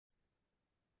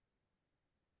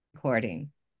recording.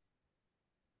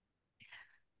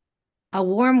 A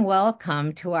warm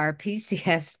welcome to our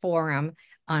PCS forum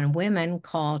on women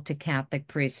called to Catholic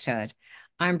priesthood.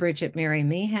 I'm Bridget Mary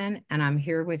Meehan, and I'm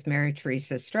here with Mary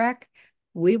Teresa Streck.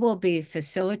 We will be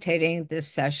facilitating this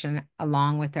session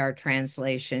along with our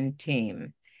translation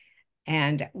team.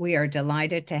 And we are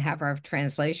delighted to have our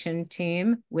translation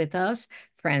team with us,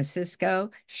 Francisco,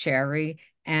 Sherry,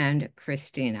 and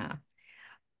Christina.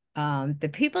 The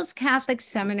People's Catholic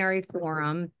Seminary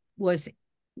Forum was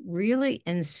really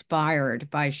inspired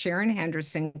by Sharon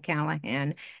Henderson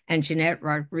Callahan and Jeanette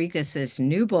Rodriguez's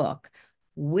new book,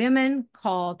 Women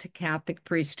Called to Catholic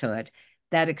Priesthood,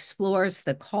 that explores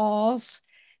the calls,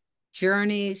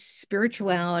 journeys,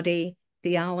 spirituality,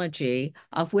 theology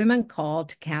of women called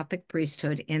to Catholic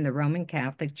priesthood in the Roman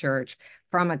Catholic Church,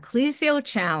 from ecclesial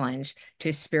challenge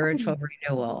to spiritual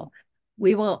renewal.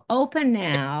 We will open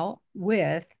now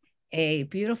with a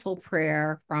beautiful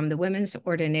prayer from the Women's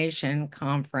Ordination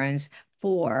Conference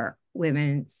for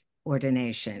Women's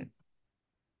Ordination.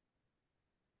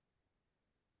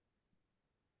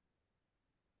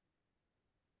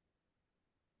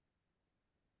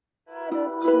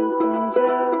 Truth and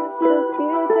justice,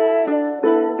 you tear down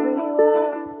every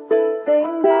wall.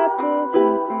 Same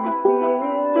baptism, same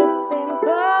spirit, same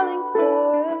calling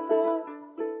for us all.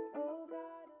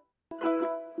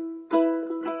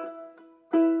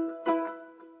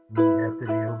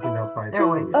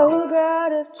 Oh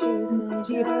God of truth and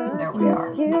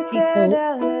justice, you tear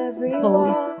down every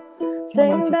wall.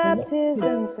 Same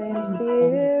baptism, same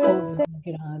spirit,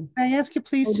 same... I ask you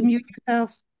please to mute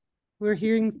yourself. We're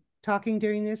talking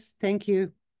during this. Thank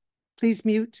you. Please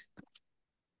mute.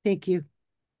 Thank you.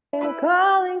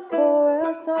 Calling for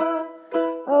us all.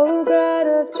 Oh God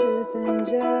of truth and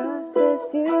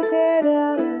justice, you tear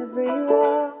down every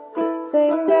wall.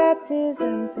 Same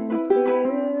baptism, same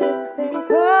spirit, same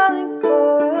calling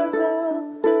for us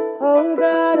all. Oh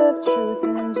God of truth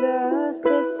and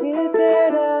justice, you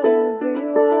tear down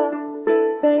every wall.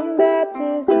 Same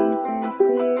baptism, same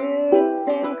spirit,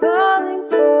 same calling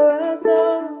for us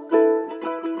all.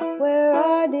 Where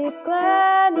our deep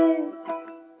gladness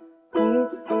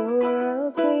meets the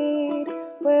world's need,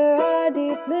 where our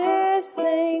deep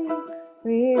listening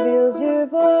reveals your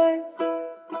voice.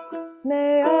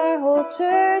 May our whole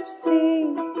church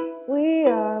see we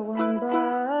are one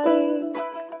body.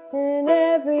 In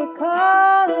every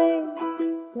calling,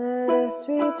 let us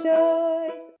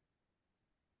rejoice.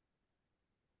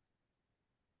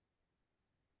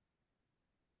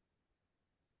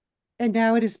 And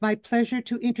now it is my pleasure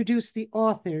to introduce the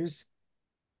authors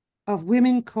of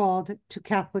Women Called to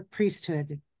Catholic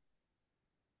Priesthood.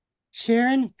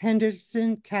 Sharon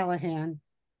Henderson Callahan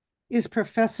is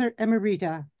Professor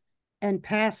Emerita and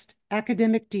past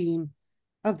Academic Dean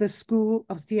of the School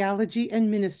of Theology and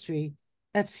Ministry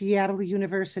at Seattle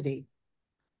University.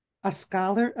 A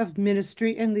scholar of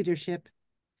ministry and leadership,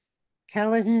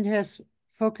 Callahan has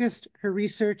focused her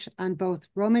research on both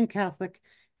Roman Catholic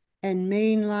and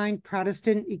mainline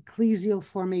Protestant ecclesial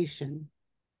formation.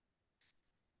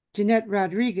 Jeanette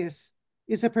Rodriguez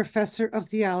is a professor of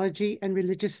theology and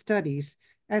religious studies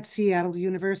at Seattle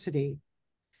University.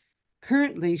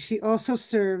 Currently, she also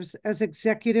serves as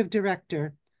executive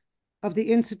director of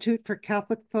the Institute for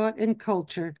Catholic Thought and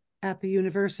Culture at the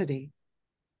university.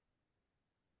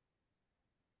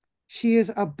 She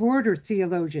is a border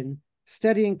theologian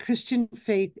studying Christian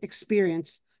faith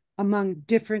experience among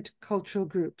different cultural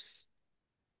groups.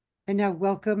 And now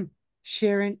welcome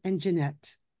Sharon and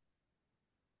Jeanette.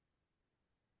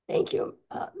 Thank you,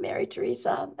 Mary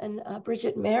Teresa and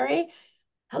Bridget Mary.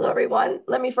 Hello, everyone.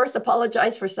 Let me first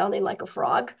apologize for sounding like a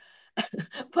frog,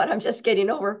 but I'm just getting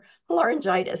over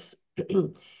laryngitis.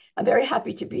 I'm very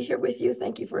happy to be here with you.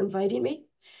 Thank you for inviting me.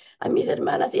 A mis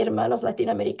hermanas y hermanos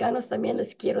latinoamericanos también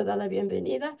les quiero dar la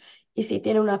bienvenida. Y si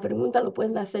tienen una pregunta, lo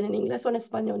pueden hacer en inglés o en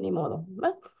español, ni modo.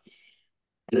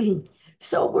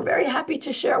 So we're very happy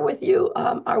to share with you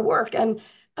our work. And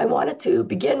I wanted to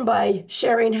begin by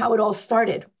sharing how it all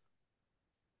started.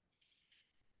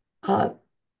 I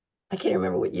can't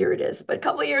remember what year it is, but a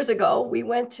couple of years ago, we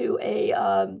went to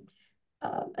a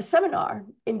seminar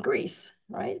in Greece,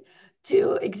 right,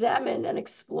 to examine and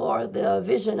explore the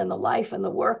vision and the life and the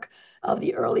work of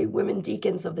the early women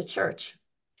deacons of the church.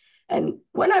 And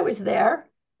when I was there,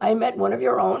 I met one of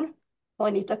your own,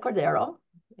 Juanita Cordero.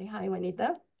 Hey, hi,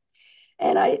 Juanita.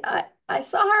 And I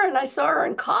saw her, and I saw her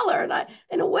in collar, and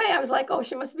in a way, I was like, oh,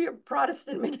 she must be a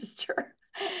Protestant minister.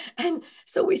 And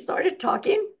so we started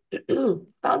talking,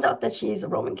 found out that she's a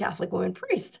Roman Catholic woman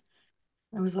priest.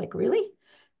 I was like, really?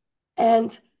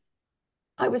 And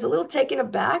I was a little taken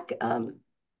aback, kind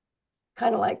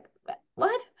of like,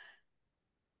 what?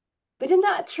 But in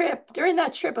that trip, during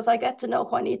that trip, as I got to know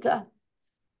Juanita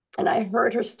and I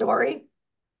heard her story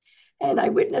and I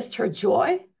witnessed her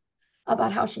joy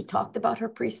about how she talked about her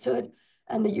priesthood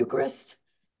and the Eucharist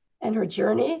and her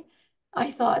journey, I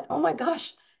thought, oh my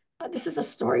gosh, this is a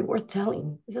story worth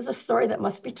telling. This is a story that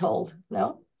must be told,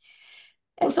 no?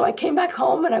 And so I came back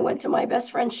home and I went to my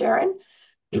best friend, Sharon,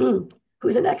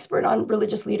 who's an expert on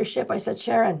religious leadership. I said,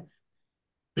 Sharon,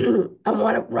 I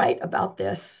want to write about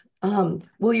this.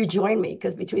 Will you join me?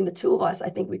 Because between the two of us, I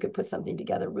think we could put something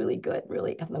together really good,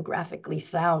 really ethnographically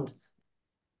sound.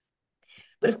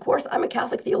 But of course, I'm a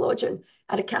Catholic theologian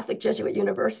at a Catholic Jesuit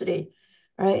university,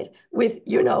 right? With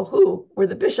you know who were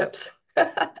the bishops.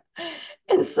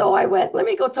 And so I went, let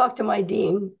me go talk to my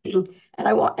dean.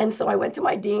 And so I went to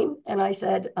my dean and I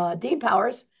said, Dean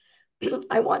Powers,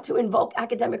 I want to invoke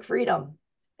academic freedom.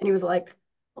 And he was like,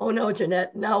 oh no,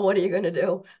 Jeanette, now what are you going to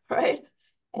do? Right.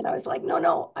 And I was like, no,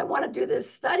 no, I want to do this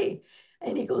study.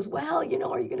 And he goes, well, you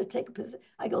know, are you going to take a position?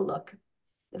 I go, look,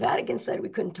 the Vatican said we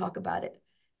couldn't talk about it.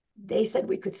 They said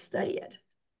we could study it.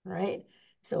 Right.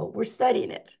 So we're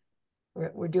studying it.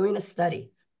 We're doing a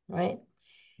study. Right.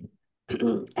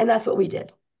 And that's what we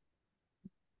did.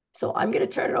 So I'm going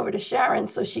to turn it over to Sharon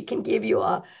so she can give you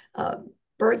a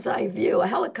bird's eye view, a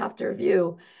helicopter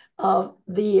view of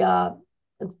the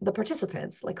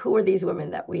participants. Like, who are these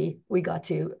women that we got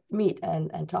to meet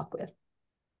and talk with?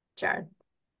 Sharon.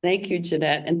 Thank you,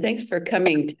 Jeanette. And thanks for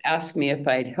coming to ask me if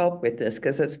I'd help with this,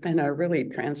 because it's been a really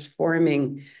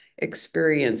transforming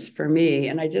experience for me.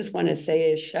 And I just want to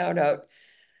say a shout out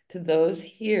to those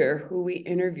here who we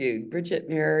interviewed, Bridget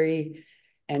Mary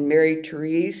and Mary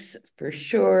Therese, for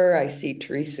sure. I see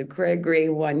Teresa Gregory,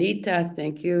 Juanita,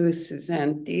 thank you,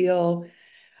 Suzanne Deal,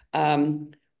 Paula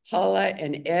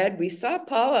and Ed. We saw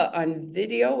Paula on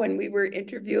video when we were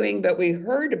interviewing, but we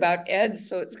heard about Ed,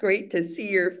 so it's great to see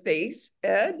your face,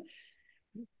 Ed.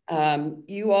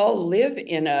 You all live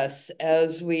in us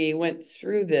as we went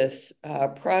through this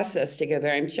process together.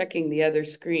 I'm checking the other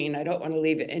screen. I don't want to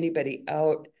leave anybody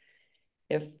out.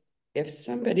 If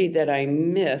somebody that I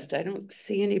missed, I don't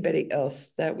see anybody else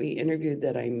that we interviewed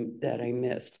that I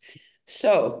missed.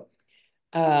 So,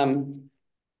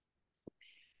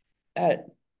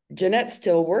 Jeanette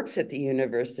still works at the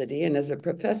university, and as a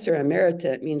professor emerita,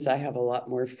 it means I have a lot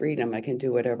more freedom. I can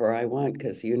do whatever I want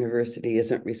because the university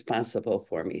isn't responsible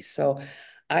for me. So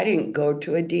I didn't go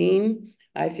to a dean.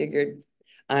 I figured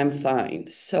I'm fine.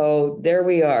 So there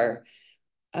we are.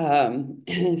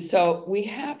 And so we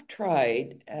have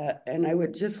tried, and I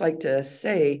would just like to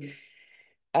say,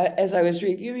 as I was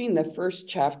reviewing the first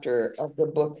chapter of the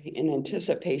book in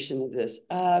anticipation of this,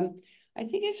 I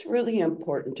think it's really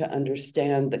important to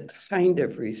understand the kind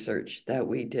of research that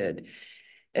we did,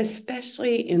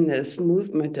 especially in this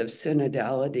movement of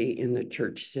synodality in the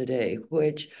church today,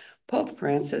 which Pope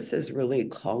Francis is really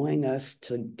calling us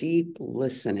to deep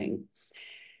listening.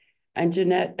 And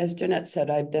Jeanette, as Jeanette said,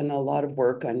 I've done a lot of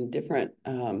work on different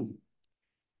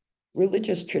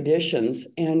religious traditions.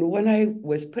 And when I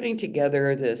was putting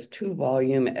together this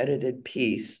 2-volume edited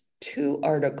piece, 2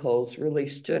 articles really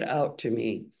stood out to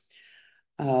me.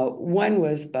 One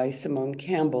was by Simone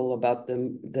Campbell about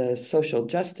the social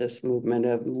justice movement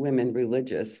of women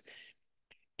religious.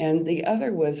 And the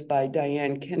other was by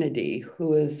Diane Kennedy,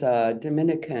 who is a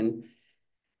Dominican.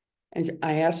 And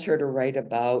I asked her to write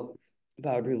about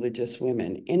religious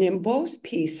women. And in both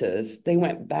pieces, they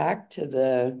went back to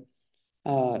the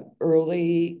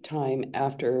early time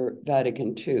after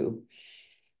Vatican II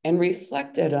and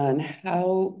reflected on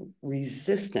how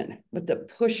resistant, what the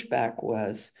pushback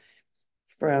was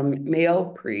from male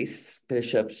priests,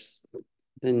 bishops,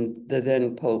 the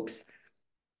then popes,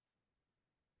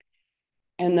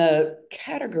 and the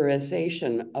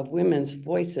categorization of women's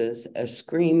voices as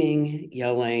screaming,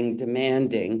 yelling,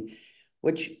 demanding,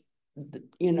 which,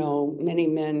 you know, many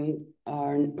men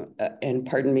are, and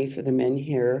pardon me for the men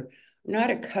here,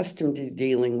 not accustomed to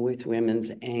dealing with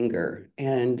women's anger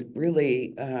and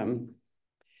really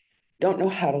don't know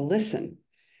how to listen.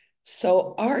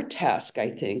 So our task,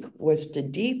 I think, was to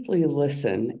deeply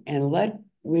listen and let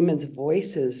women's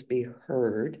voices be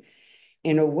heard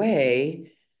in a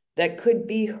way that could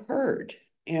be heard.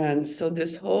 And so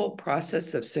this whole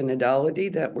process of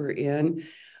synodality that we're in,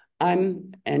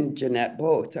 I'm and Jeanette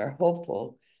both are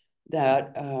hopeful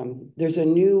that there's a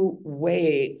new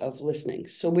way of listening.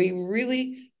 So we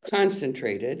really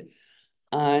concentrated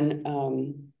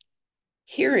on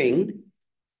hearing,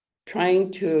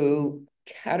 trying to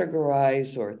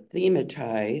categorize or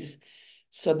thematize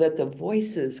so that the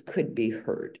voices could be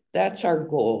heard. That's our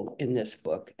goal in this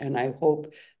book. And I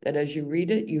hope that as you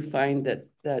read it, you find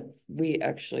that we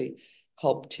actually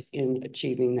helped in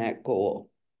achieving that goal.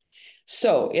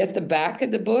 So at the back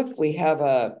of the book, we have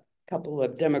a couple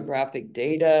of demographic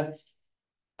data.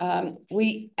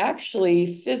 We actually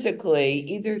physically,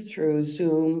 either through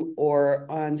Zoom or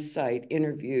on site,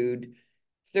 interviewed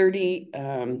 30, I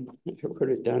wrote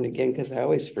it down again because I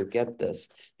always forget this,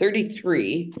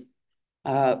 33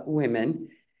 women.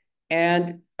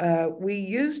 And we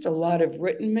used a lot of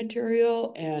written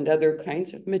material and other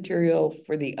kinds of material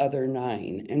for the other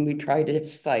 9. And we tried to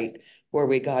cite where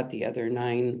we got the other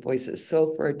 9 voices.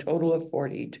 So for a total of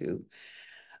 42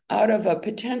 out of a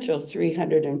potential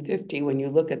 350 when you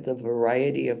look at the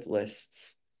variety of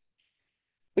lists,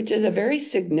 which is a very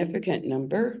significant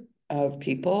number of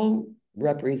people Por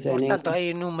representing tanto,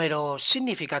 hay un número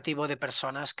significativo de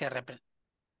personas que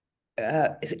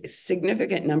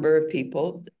significant number of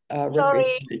people Sorry,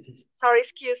 represented. sorry,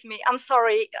 excuse me. I'm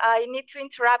sorry. I need to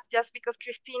interrupt just because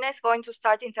Christina is going to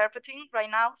start interpreting right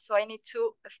now. So I need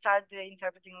to start the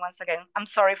interpreting once again. I'm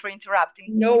sorry for interrupting.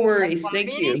 No worries. Just 1 Thank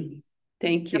minute. you.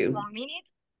 Thank Just you. 1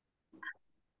 minute.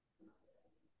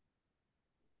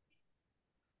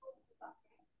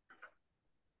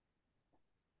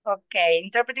 Okay,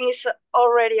 interpreting is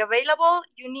already available.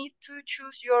 You need to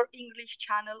choose your English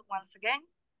channel once again.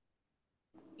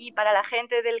 Y para la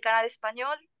gente del canal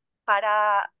español,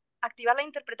 para activar la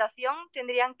interpretación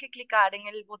tendrían que clicar en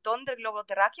el botón del globo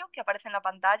terráqueo que aparece en la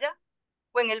pantalla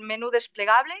o en el menú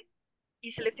desplegable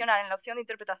y seleccionar en la opción de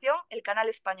interpretación el canal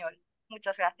español.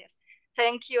 Muchas gracias.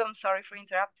 Thank you. I'm sorry for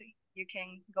interrupting. You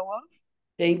can go on.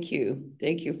 Thank you.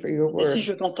 Thank you for your Et work. si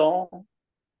je t'entends?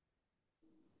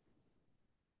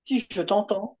 Si je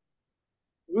t'entends?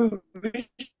 Oui, oui,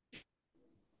 je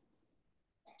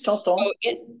So t'entends.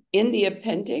 in the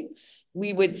appendix,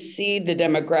 we would see the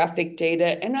demographic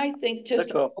data. And I think just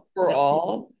D'accord.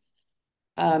 overall,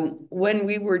 when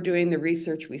we were doing the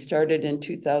research, we started in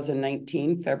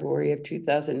 2019, February of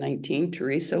 2019.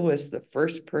 Teresa was the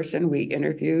first person we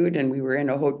interviewed, and we were in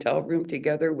a hotel room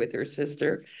together with her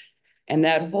sister. And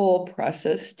that whole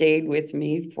process stayed with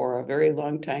me for a very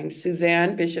long time.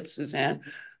 Suzanne, Bishop Suzanne,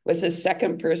 was the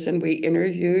second person we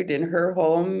interviewed in her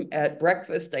home at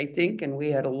breakfast, I think, and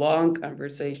we had a long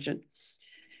conversation.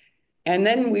 And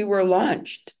then we were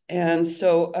launched. And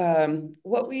so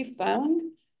what we found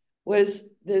was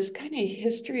this kind of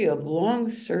history of long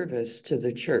service to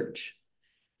the church.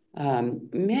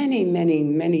 Many, many,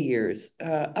 many years,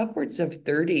 upwards of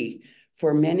 30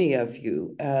 for many of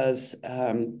you, as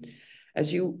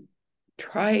you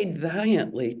tried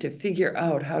valiantly to figure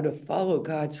out how to follow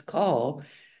God's call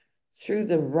through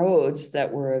the roads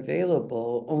that were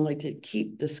available, only to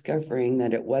keep discovering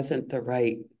that it wasn't the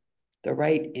right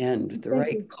end, the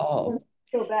right call.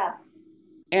 So bad.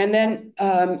 And then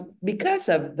because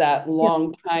of that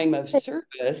long time of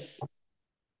service,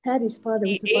 Patty's father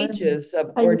was the a fireman. ages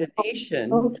of I know.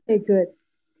 ordination Okay, good.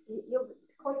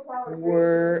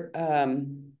 were,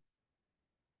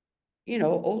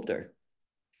 older.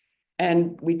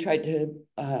 And we tried to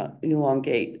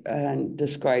elongate and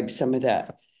describe some of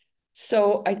that.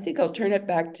 So I think I'll turn it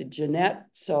back to Jeanette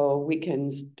so we can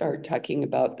start talking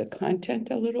about the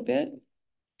content a little bit.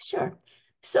 Sure.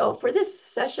 So for this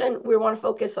session, we want to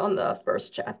focus on the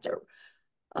first chapter.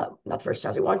 Not the first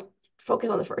chapter, we want to focus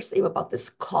on the first theme about this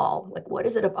call. Like, what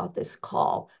is it about this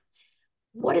call?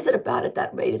 What is it about it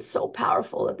that made it so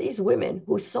powerful that these women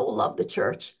who so love the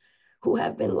church, who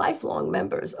have been lifelong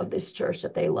members of this church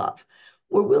that they love,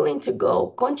 were willing to go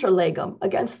contra legem,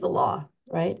 against the law,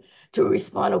 right? To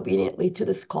respond obediently to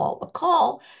this call, a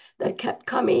call that kept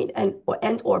coming and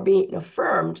or being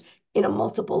affirmed in a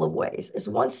multiple of ways. There's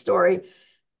one story,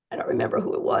 I don't remember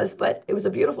who it was, but it was a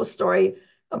beautiful story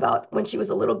about when she was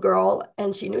a little girl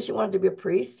and she knew she wanted to be a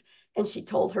priest, and she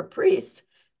told her priest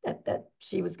that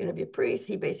she was going to be a priest.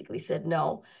 He basically said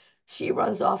no. She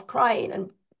runs off crying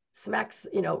and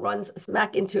runs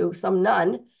smack into some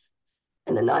nun.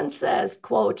 And the nun says,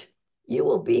 quote, "You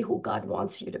will be who God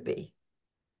wants you to be,"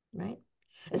 right?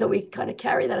 And so we kind of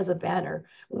carry that as a banner.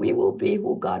 We will be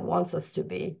who God wants us to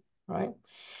be, right?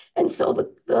 And so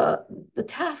the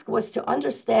task was to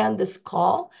understand this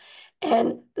call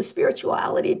and the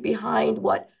spirituality behind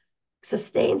what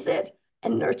sustains it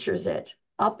and nurtures it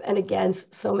up and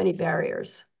against so many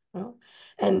barriers. You know?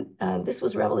 And this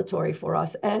was revelatory for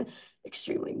us and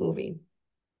extremely moving.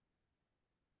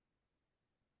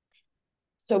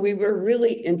 So we were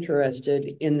really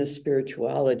interested in the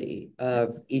spirituality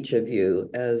of each of you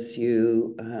as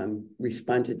you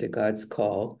responded to God's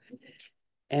call.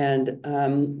 And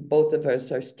both of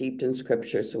us are steeped in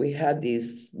scripture. So we had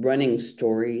these running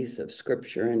stories of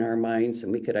scripture in our minds,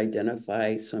 and we could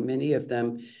identify so many of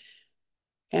them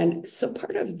And so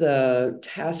part of the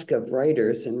task of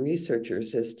writers and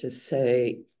researchers is to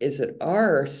say, is it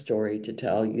our story to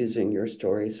tell using your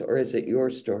stories, or is it your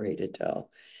story to tell?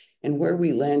 And where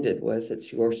we landed was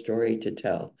it's your story to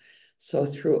tell. So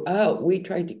throughout, we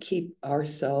tried to keep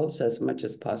ourselves as much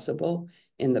as possible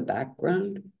in the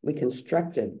background. We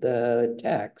constructed the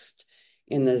text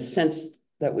in the sense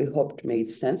that we hoped made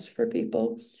sense for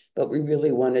people, but we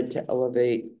really wanted to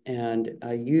elevate and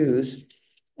use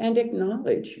and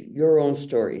acknowledge your own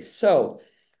stories. So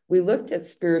we looked at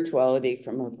spirituality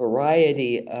from a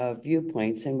variety of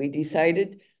viewpoints, and we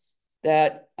decided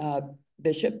that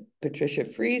Bishop Patricia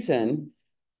Friesen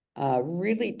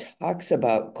really talks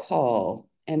about call.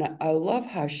 And I love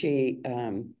how she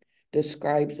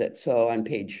describes it. So on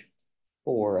page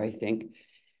 4, I think,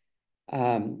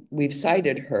 we've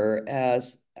cited her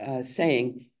as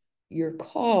saying, your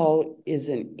call is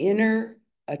an inner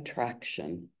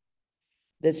attraction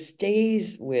that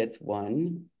stays with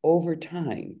one over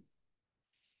time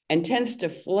and tends to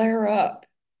flare up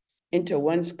into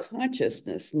one's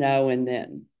consciousness now and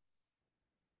then.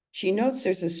 She notes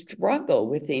there's a struggle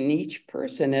within each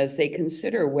person as they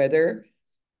consider whether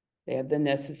they have the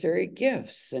necessary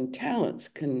gifts and talents,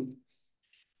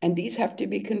 and these have to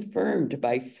be confirmed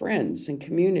by friends and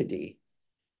community.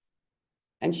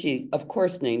 And she, of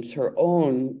course, names her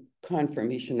own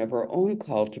confirmation of her own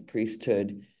call to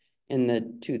priesthood in the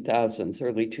 2000s,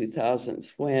 early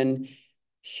 2000s, when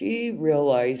she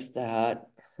realized that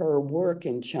her work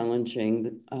in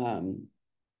challenging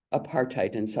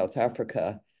apartheid in South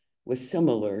Africa was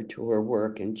similar to her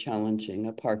work in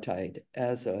challenging apartheid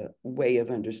as a way of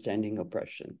understanding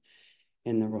oppression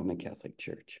in the Roman Catholic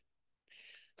Church.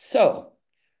 So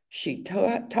she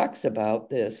talks about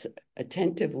this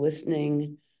attentive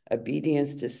listening,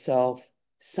 obedience to self,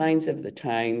 signs of the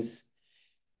times,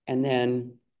 and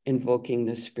then invoking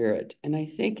the spirit. And I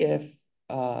think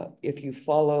if you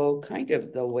follow kind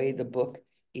of the way the book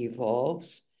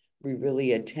evolves, we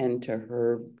really attend to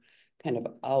her kind of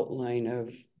outline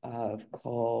of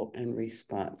call and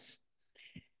response.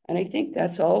 And I think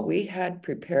that's all we had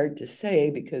prepared to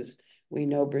say, because we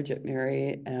know Bridget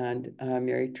Mary and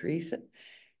Mary Teresa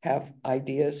have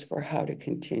ideas for how to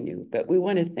continue. But we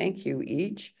want to thank you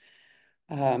each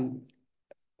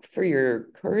for your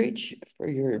courage, for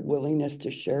your willingness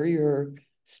to share your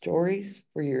stories,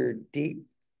 for your deep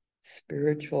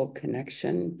spiritual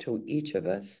connection to each of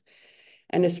us,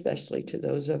 and especially to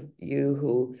those of you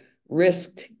who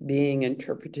risked being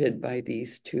interpreted by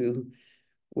these two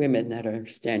women that are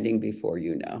standing before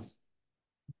you now.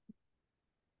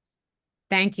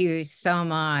 Thank you so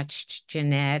much,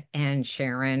 Jeanette and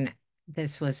Sharon.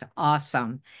 This was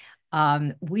awesome.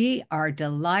 We are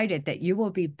delighted that you will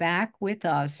be back with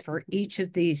us for each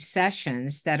of these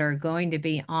sessions that are going to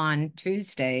be on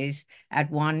Tuesdays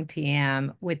at 1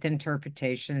 p.m. with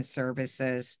interpretation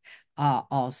services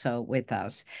also with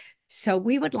us. So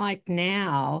we would like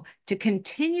now to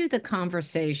continue the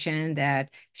conversation that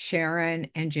Sharon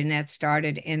and Jeanette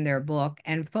started in their book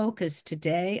and focus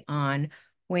today on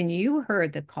when you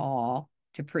heard the call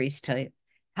to priesthood.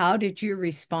 How did you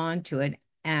respond to it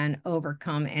and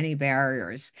overcome any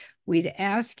barriers? We'd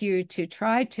ask you to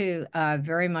try to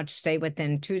very much stay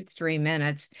within 2 to 3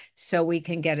 minutes so we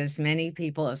can get as many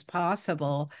people as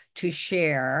possible to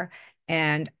share.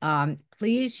 And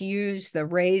please use the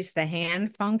raise the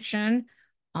hand function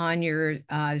on your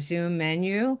Zoom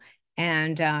menu.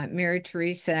 And Mary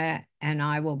Teresa and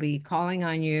I will be calling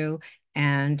on you,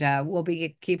 and we'll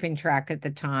be keeping track at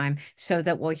the time so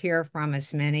that we'll hear from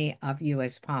as many of you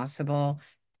as possible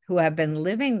who have been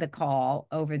living the call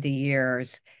over the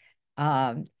years,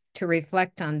 to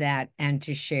reflect on that and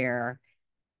to share.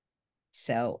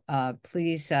 So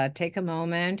please take a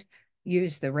moment,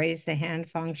 use the raise the hand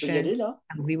Je peux y function, aller là?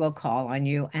 and we will call on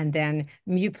you. And then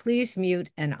please mute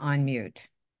and unmute.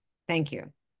 Thank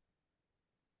you.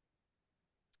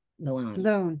 Luan.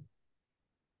 Lone.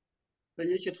 Ça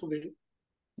y est, j'ai trouvé.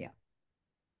 Yeah.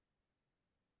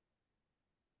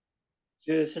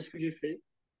 C'est ce que j'ai fait.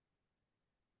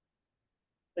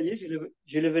 Ça y est,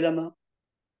 j'ai levé la main.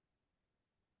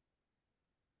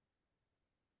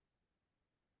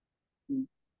 Hmm.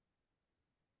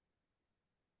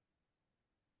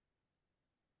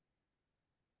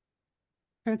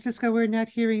 Francisco, we're not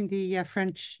hearing the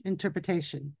French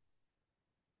interpretation.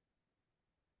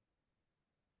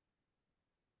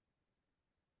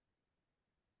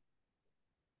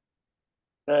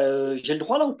 J'ai le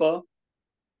droit là ou pas?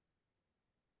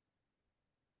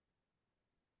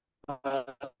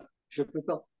 Je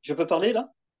peux parler là?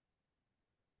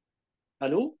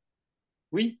 Allô?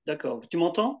 Oui, d'accord. Tu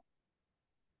m'entends?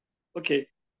 Ok.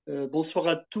 Bonsoir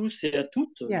à tous et à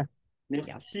toutes. Yeah. Yes.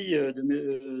 Merci je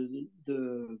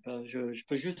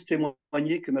peux juste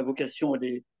témoigner que ma vocation, elle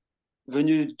est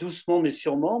venue doucement mais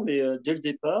sûrement, mais dès le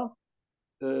départ,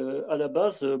 à la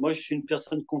base, moi je suis une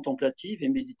personne contemplative et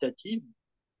méditative,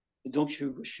 et donc je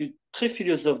suis très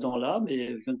philosophe dans l'âme,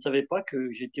 et je ne savais pas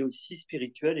que j'étais aussi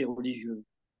spirituel et religieux.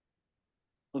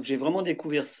 Donc j'ai vraiment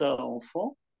découvert ça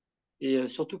enfant, et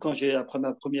surtout quand après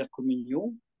ma première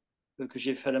communion, que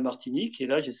j'ai fait à la Martinique, et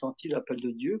là j'ai senti l'appel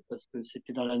de Dieu parce que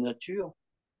c'était dans la nature,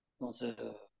 dans,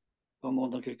 vraiment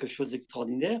dans quelque chose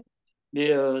d'extraordinaire.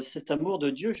 Mais cet amour de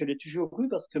Dieu, je l'ai toujours eu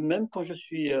parce que même quand je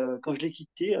l'ai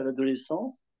quitté à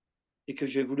l'adolescence et que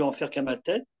j'ai voulu en faire qu'à ma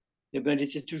tête, eh ben, il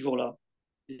était toujours là.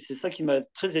 Et c'est ça qui m'a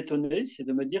très étonné, c'est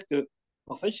de me dire que,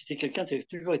 en fait, j'étais quelqu'un qui avait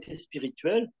toujours été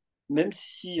spirituel, même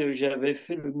si j'avais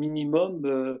fait le minimum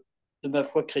de ma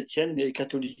foi chrétienne et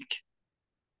catholique.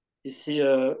 Et c'est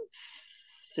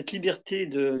cette liberté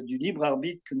du libre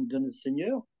arbitre que nous donne le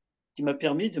Seigneur qui m'a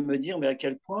permis de me dire mais à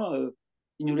quel point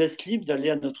il nous laisse libre d'aller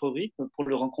à notre rythme pour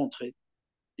le rencontrer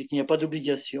et qu'il n'y a pas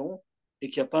d'obligation et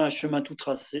qu'il n'y a pas un chemin tout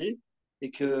tracé et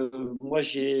que moi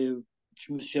je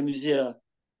me suis amusé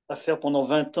à faire pendant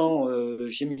 20 ans,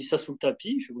 j'ai mis ça sous le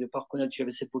tapis, je ne voulais pas reconnaître que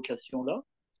j'avais cette vocation-là.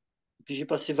 Et puis j'ai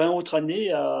passé 20 autres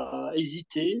années à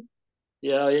hésiter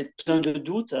et à être plein de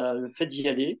doutes à le fait d'y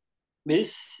aller. Mais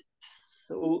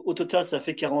au total, ça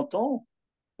fait 40 ans,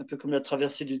 un peu comme la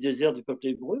traversée du désert du peuple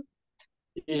hébreu.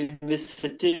 Mais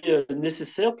c'était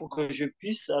nécessaire pour que je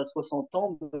puisse, à 60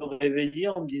 ans, me réveiller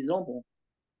en me disant, bon,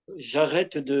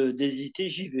 j'arrête d'hésiter,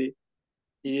 j'y vais.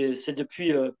 Et c'est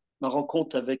depuis ma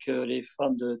rencontre avec les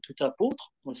femmes de Tout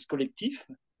Apôtre, dans ce collectif,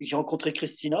 que j'ai rencontré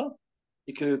Christina,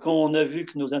 et que quand on a vu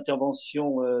que nos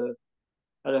interventions,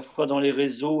 à la fois dans les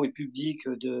réseaux et publics,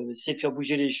 d'essayer de faire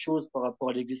bouger les choses par rapport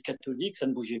à l'Église catholique, ça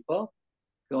ne bougeait pas.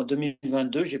 En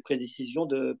 2022, j'ai pris la décision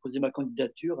de poser ma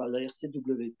candidature à la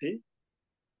RCWP.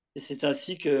 Et c'est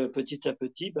ainsi que petit à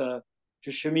petit, bah,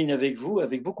 je chemine avec vous,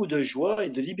 avec beaucoup de joie et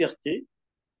de liberté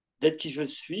d'être qui je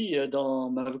suis dans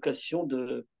ma vocation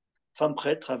de femme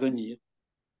prêtre à venir.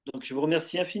 Donc je vous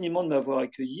remercie infiniment de m'avoir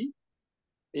accueilli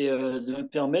et de me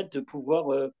permettre de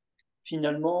pouvoir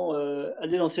finalement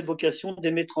aller dans cette vocation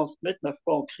d'aimer transmettre ma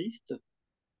foi en Christ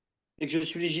et que je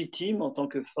suis légitime en tant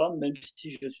que femme, même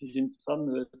si je suis une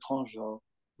femme transgenre.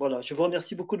 Voilà, je vous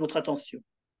remercie beaucoup de votre attention.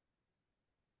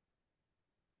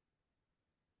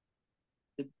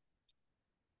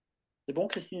 C'est bon,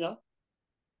 Christina?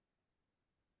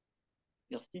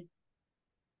 Merci.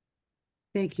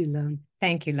 Thank you, Lone.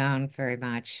 Thank you, Lone, very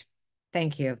much.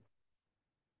 Thank you.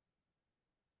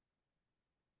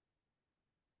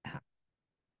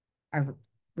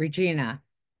 Regina.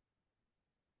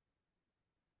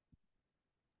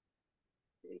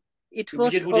 It Obligé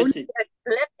was de vous only laisser. a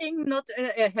clapping, not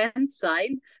a hand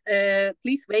sign.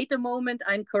 Please wait a moment.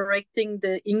 I'm correcting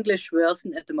the English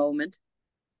version at the moment.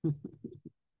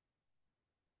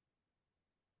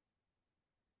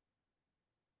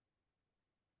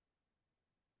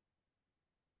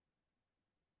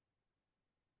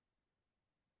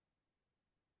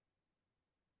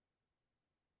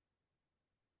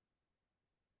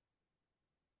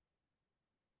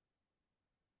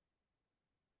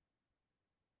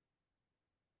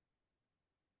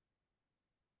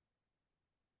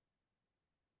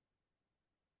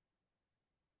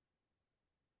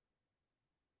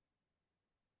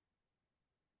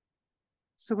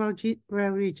 So while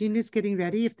Regina's getting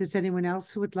ready, if there's anyone else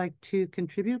who would like to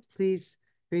contribute, please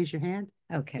raise your hand.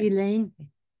 Okay. Elaine,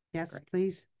 yes, Great.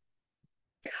 please.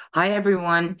 Hi,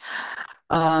 everyone.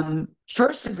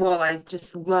 First of all, I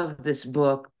just love this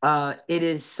book. It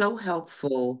is so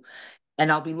helpful,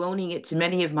 and I'll be loaning it to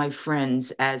many of my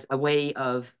friends as a way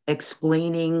of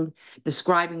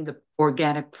describing the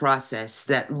organic process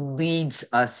that leads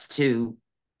us to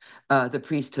the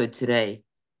priesthood today.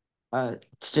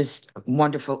 It's just a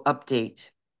wonderful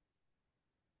update.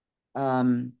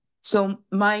 So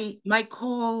my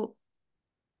call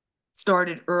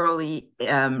started early,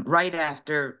 right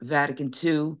after Vatican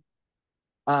II.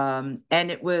 And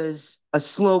it was a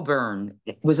slow burn.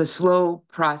 It was a slow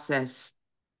process.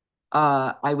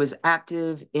 I was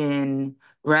active in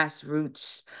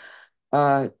grassroots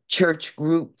church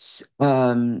groups,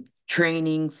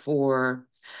 training for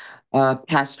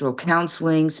pastoral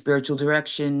counseling, spiritual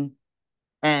direction,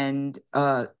 and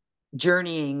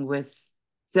journeying with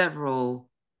several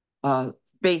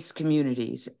base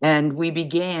communities. And we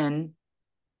began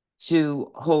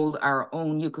to hold our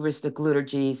own Eucharistic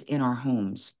liturgies in our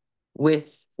homes,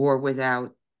 with or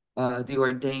without the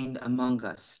ordained among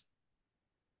us.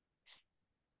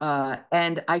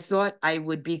 And I thought I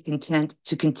would be content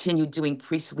to continue doing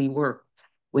priestly work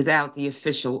without the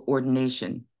official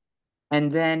ordination.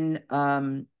 And then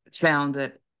found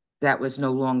that that was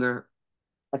no longer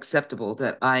acceptable,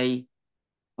 that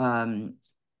um,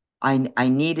 I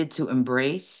needed to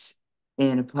embrace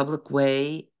in a public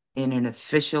way, in an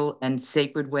official and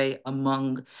sacred way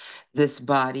among this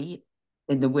body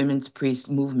in the women's priest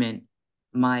movement,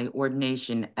 my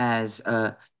ordination as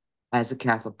a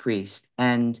Catholic priest.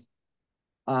 And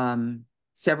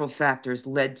several factors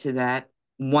led to that.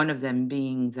 One of them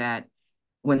being that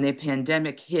when the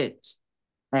pandemic hit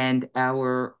and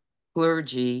our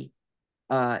clergy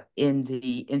in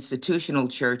the institutional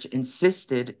church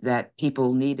insisted that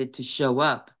people needed to show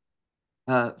up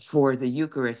for the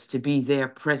Eucharist, to be there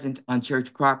present on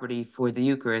church property for the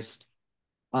Eucharist,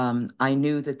 I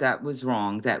knew that that was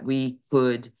wrong, that we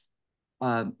could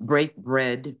break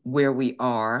bread where we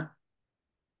are,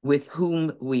 with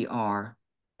whom we are.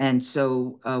 And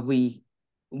so we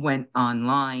went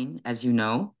online, as you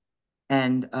know,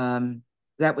 and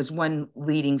that was one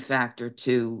leading factor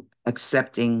to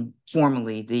accepting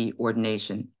formally the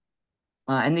ordination.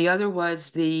 And the other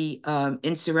was the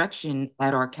insurrection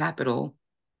at our Capitol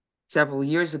several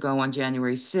years ago on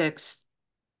January 6th.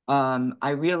 I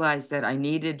realized that I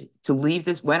needed to leave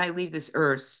this, when I leave this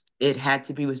earth, it had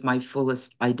to be with my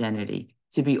fullest identity,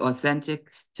 to be authentic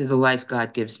to the life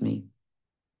God gives me.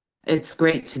 It's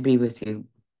great to be with you.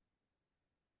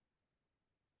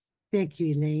 Thank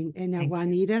you, Elaine. And now,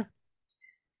 Juanita?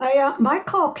 My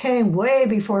call came way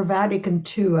before Vatican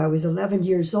II. I was 11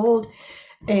 years old,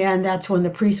 and that's when the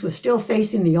priest was still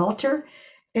facing the altar.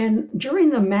 And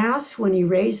during the Mass, when he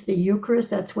raised the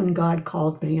Eucharist, that's when God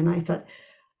called me. And I thought,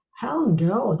 hell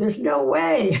no, there's no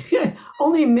way.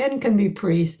 Only men can be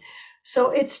priests. So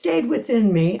it stayed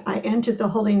within me. I entered the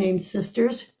Holy Name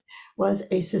Sisters, was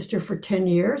a sister for 10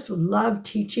 years, loved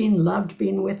teaching, loved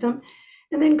being with them.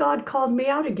 And then God called me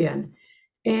out again.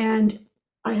 And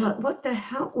I thought, what the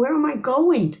hell? Where am I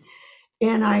going?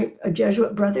 And a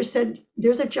Jesuit brother said,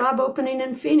 there's a job opening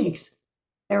in Phoenix,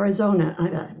 Arizona. I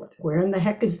thought, where in the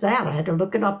heck is that? I had to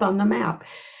look it up on the map.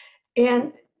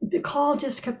 And the call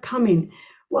just kept coming.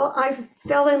 Well, I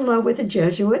fell in love with a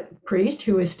Jesuit priest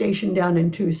who was stationed down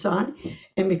in Tucson.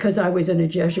 And because I was in a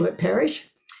Jesuit parish,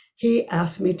 he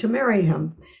asked me to marry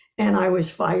him. And I was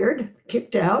fired,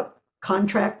 kicked out,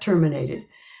 contract terminated.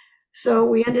 So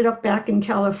we ended up back in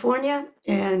California,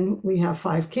 and we have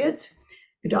 5 kids,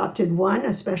 adopted one,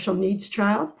 a special needs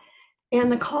child.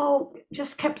 And the call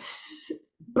just kept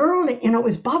burning, and it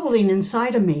was bubbling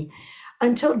inside of me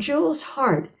until Jules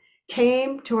Hart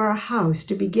came to our house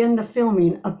to begin the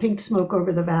filming of Pink Smoke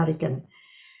Over the Vatican.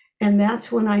 And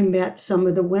that's when I met some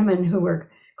of the women who were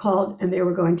called, and they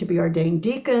were going to be ordained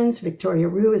deacons. Victoria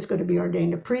Rue is going to be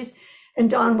ordained a priest. And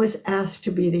Dawn was asked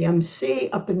to be the MC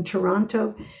up in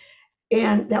Toronto.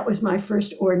 And that was my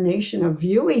first ordination of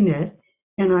viewing it.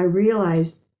 And I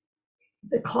realized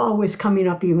the call was coming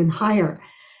up even higher.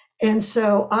 And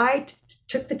so I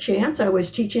took the chance. I was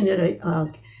teaching at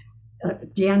a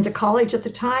De Anza College at the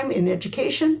time in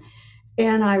education.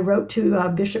 And I wrote to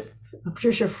Bishop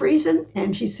Patricia Friesen,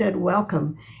 and she said,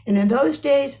 welcome. And in those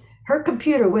days, her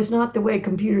computer was not the way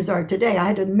computers are today. I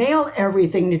had to mail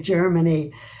everything to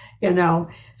Germany.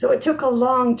 So it took a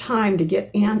long time to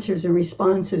get answers and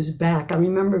responses back. I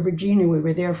remember, Virginia, we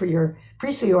were there for your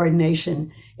priestly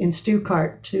ordination in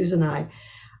Stuttgart, Susan and I.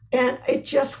 And it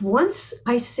just, once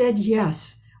I said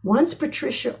yes, once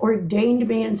Patricia ordained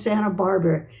me in Santa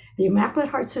Barbara, the Immaculate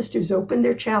Heart Sisters opened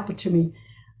their chapel to me,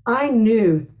 I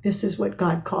knew this is what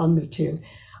God called me to.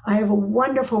 I have a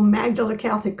wonderful Magdala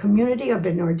Catholic community. I've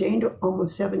been ordained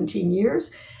almost 17 years,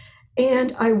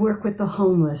 and I work with the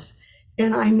homeless.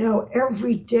 And I know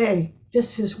every day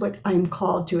this is what I'm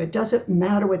called to. It doesn't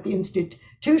matter what the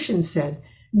institution said.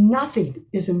 Nothing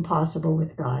is impossible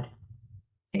with God.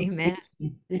 So, amen.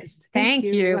 Yes, thank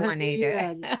you,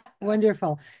 Juanita.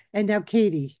 Wonderful. And now,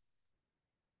 Katie.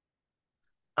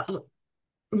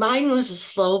 Mine was a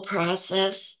slow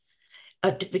process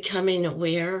of becoming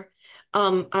aware.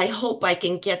 I hope I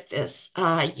can get this.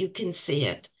 You can see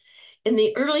it. In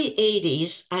the early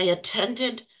 80s, I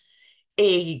attended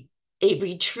a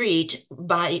retreat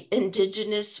by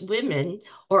Indigenous women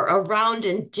or around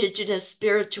Indigenous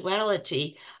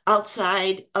spirituality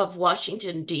outside of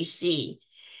Washington, D.C.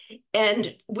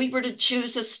 And we were to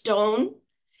choose a stone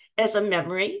as a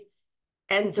memory.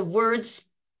 And the words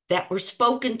that were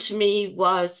spoken to me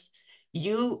was,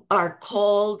 you are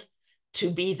called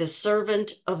to be the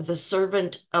servant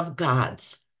of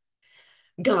God's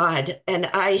God. And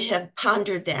I have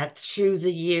pondered that through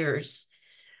the years.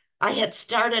 I had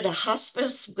started a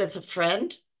hospice with a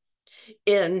friend.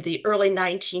 in the early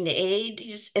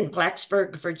 1980s in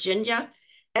Blacksburg, Virginia.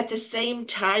 At the same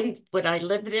time, when I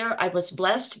lived there, I was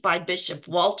blessed by Bishop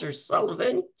Walter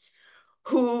Sullivan,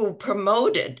 who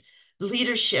promoted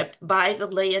leadership by the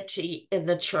laity in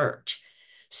the church.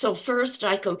 So first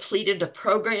I completed a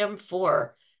program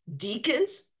for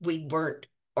deacons. We weren't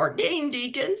ordained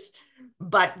deacons,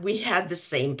 but we had the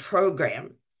same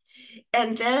program.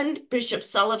 And then Bishop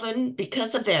Sullivan,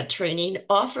 because of that training,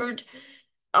 offered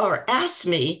or asked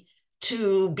me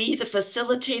to be the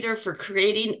facilitator for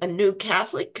creating a new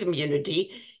Catholic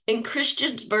community in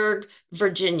Christiansburg,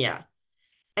 Virginia.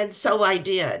 And so I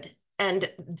did.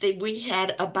 And we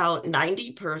had about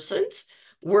 90 persons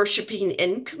worshiping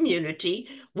in community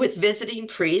with visiting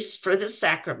priests for the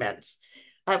sacraments.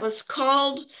 I was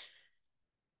called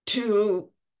to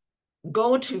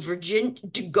go to Virginia,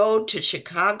 to go to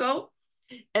Chicago.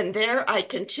 And there I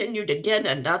continued again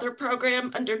another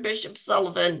program under Bishop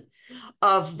Sullivan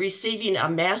of receiving a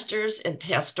master's in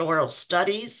pastoral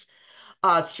studies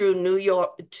through New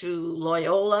York to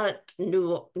Loyola,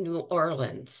 New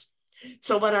Orleans.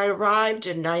 So when I arrived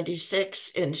in 96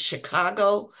 in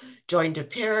Chicago, joined a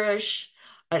parish,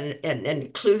 an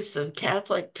inclusive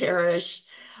Catholic parish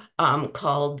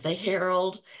called the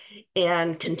Herald,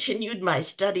 and continued my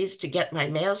studies to get my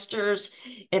master's,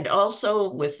 and also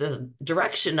with the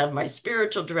direction of my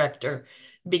spiritual director,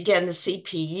 began the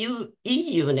CPE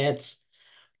units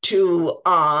to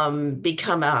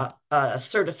become a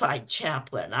certified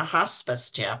chaplain, a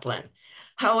hospice chaplain.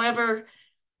 However,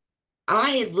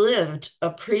 I lived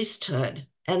a priesthood,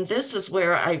 and this is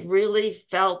where I really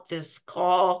felt this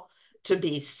call to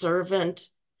be servant.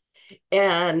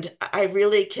 And I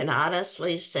really can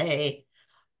honestly say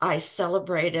I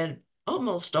celebrated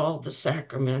almost all the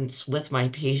sacraments with my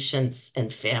patients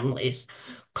and families,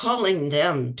 calling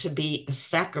them to be a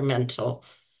sacramental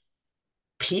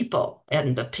people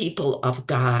and the people of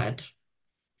God.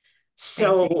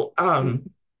 Thank you. So,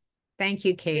 Thank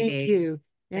you, Katie. Thank you.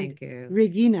 And Thank you.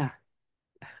 Regina.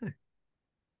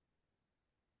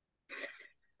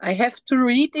 I have to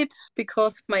read it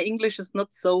because my English is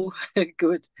not so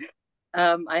good.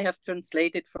 I have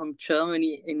translated from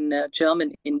Germany in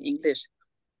German in English.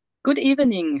 Good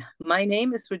evening. My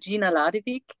name is Regina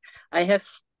Ladewig. I have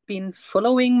been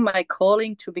following my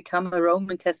calling to become a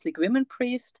Roman Catholic women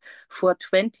priest for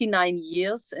 29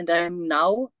 years, and I am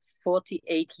now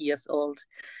 48 years old.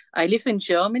 I live in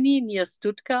Germany near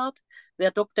Stuttgart,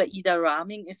 where Dr. Ida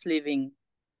Raming is living.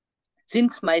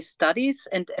 Since my studies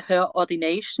and her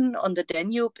ordination on the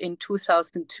Danube in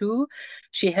 2002,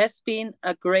 she has been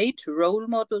a great role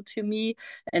model to me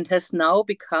and has now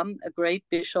become a great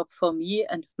bishop for me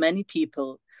and many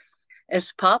people.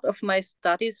 As part of my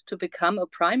studies to become a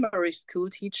primary school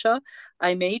teacher,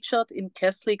 I majored in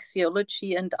Catholic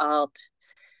theology and art.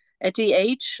 At the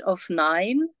age of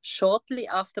 9, shortly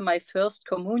after my first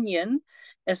communion,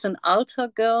 as an altar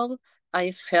girl,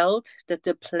 I felt that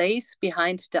the place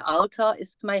behind the altar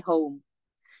is my home.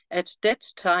 At that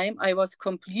time, I was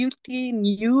completely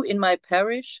new in my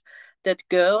parish that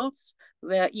girls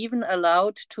were even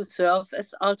allowed to serve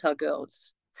as altar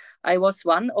girls. I was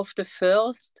one of the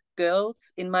first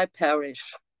girls in my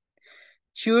parish.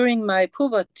 During my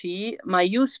puberty, my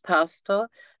youth pastor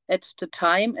at the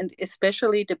time, and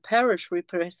especially the parish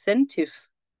representative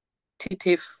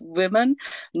women,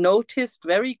 noticed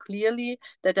very clearly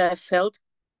that I felt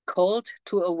called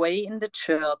to a way in the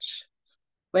church.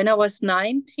 When I was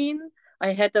 19,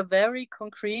 I had a very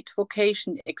concrete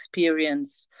vocation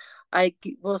experience. I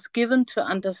was given to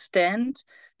understand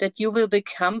that you will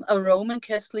become a Roman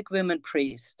Catholic women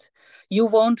priest. You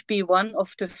won't be one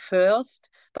of the first,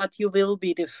 but you will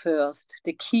be the first.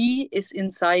 The key is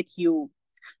inside you.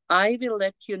 I will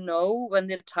let you know when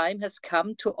the time has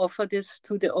come to offer this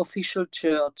to the official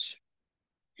church.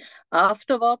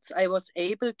 Afterwards, I was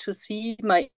able to see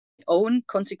my own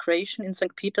consecration in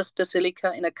St. Peter's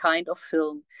Basilica in a kind of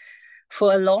film.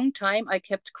 For a long time, I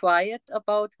kept quiet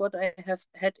about what I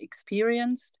had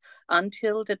experienced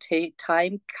until the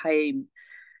time came.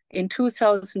 In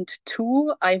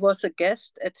 2002, I was a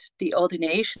guest at the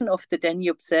ordination of the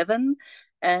Danube 7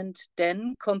 and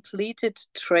then completed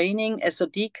training as a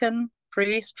deacon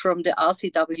priest from the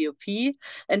RCWP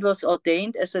and was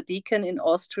ordained as a deacon in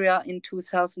Austria in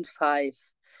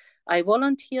 2005. I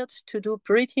volunteered to do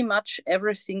pretty much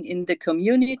everything in the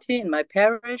community, in my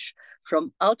parish,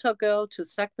 from altar girl to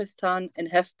sacristan, and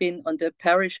have been on the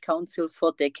parish council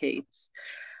for decades.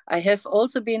 I have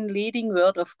also been leading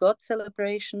Word of God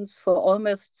celebrations for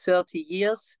almost 30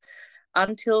 years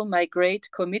until my great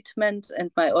commitment and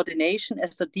my ordination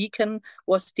as a deacon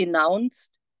was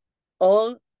denounced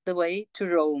all the way to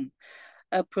Rome.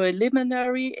 A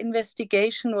preliminary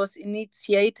investigation was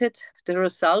initiated, the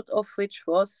result of which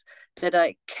was that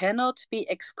I cannot be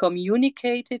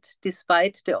excommunicated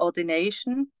despite the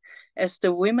ordination, as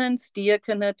the women's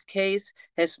diaconate case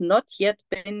has not yet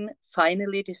been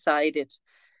finally decided.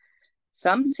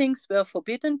 Some things were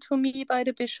forbidden to me by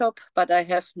the bishop, but I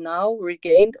have now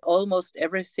regained almost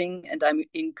everything, and I'm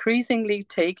increasingly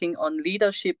taking on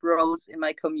leadership roles in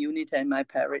my community and my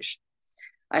parish.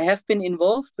 I have been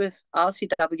involved with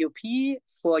RCWP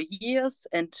for years,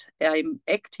 and I'm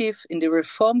active in the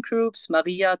reform groups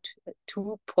Maria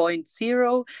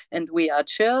 2.0 and We Are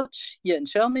Church here in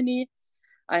Germany.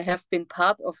 I have been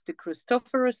part of the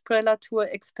Christophorus Prelatur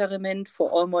experiment for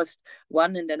almost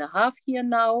 1.5 years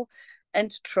now,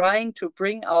 and trying to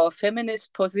bring our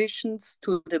feminist positions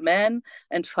to the men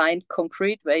and find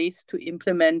concrete ways to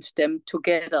implement them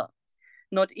together.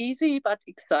 Not easy, but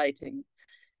exciting,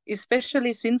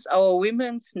 especially since our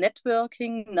women's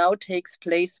networking now takes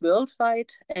place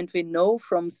worldwide, and we know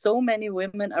from so many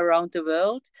women around the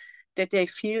world that they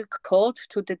feel called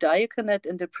to the diaconate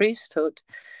and the priesthood.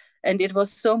 And it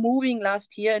was so moving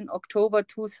last year in October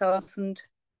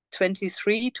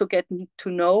 2023 to get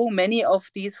to know many of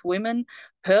these women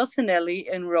personally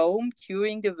in Rome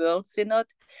during the World Synod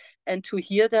and to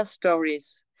hear their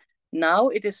stories. Now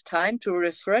it is time to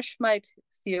refresh my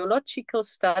theological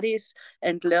studies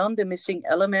and learn the missing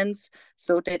elements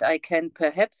so that I can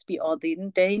perhaps be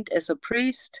ordained as a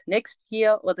priest next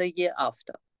year or the year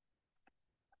after.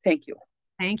 Thank you.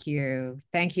 Thank you.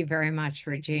 Thank you very much,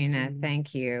 Regina.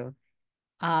 Thank you.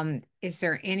 Is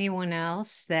there anyone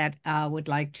else that would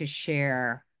like to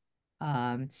share?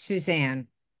 Suzanne.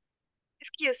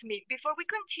 Excuse me, before we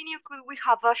continue, could we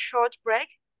have a short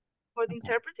break for the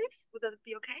interpreters? Would that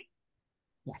be okay?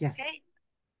 Yes.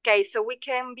 Okay, so we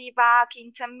can be back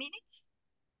in 10 minutes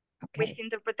with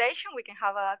interpretation. We can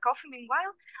have a coffee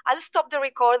meanwhile. I'll stop the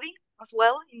recording as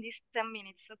well in these 10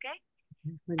 minutes, okay?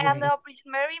 And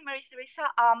Mary Teresa,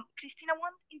 Christina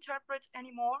won't interpret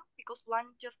anymore because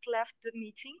one just left the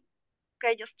meeting.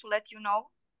 Okay, just to let you know.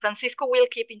 Francisco will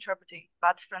keep interpreting,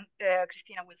 but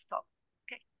Christina will stop.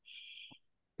 Okay.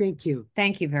 Thank you.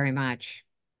 Thank you very much.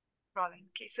 No problem.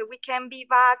 Okay, so we can be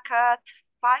back at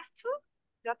 5 to.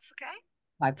 That's okay.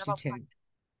 5 to 2.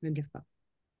 Wonderful.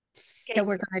 So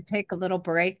we're going to take a little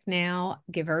break now,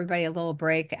 give everybody a little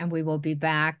break, and we will be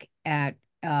back at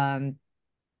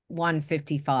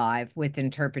 1:55 with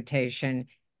interpretation.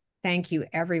 Thank you,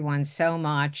 everyone, so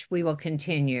much. We will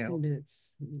continue. 2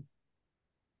 minutes.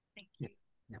 Thank you.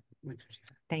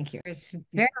 Thank you. It's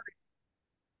very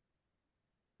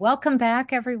Welcome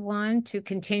back, everyone, to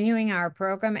continuing our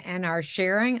program and our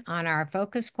sharing on our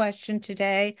focus question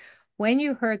today. When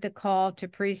you heard the call to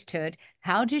priesthood,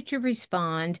 how did you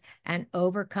respond and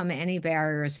overcome any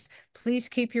barriers? Please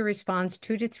keep your response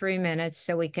 2 to 3 minutes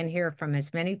so we can hear from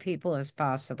as many people as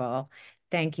possible.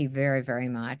 Thank you very, very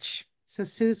much. So,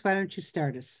 Suze, why don't you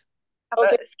start us?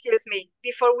 Okay. Excuse me.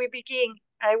 Before we begin,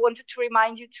 I wanted to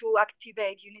remind you to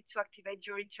activate. You need to activate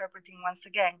your interpreting once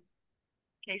again.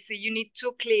 Okay, so you need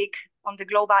to click on the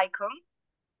globe icon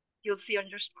you'll see on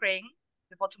your screen,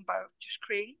 the bottom part of your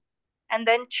screen, and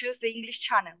then choose the English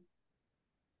channel.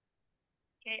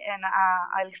 Okay, and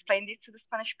I'll explain this to the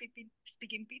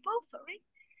Spanish-speaking people, sorry.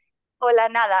 Hola,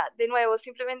 nada, de nuevo,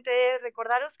 simplemente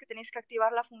recordaros que tenéis que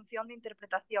activar la función de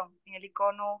interpretación en el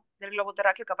icono del globo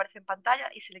terráqueo que aparece en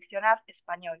pantalla y seleccionar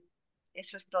español.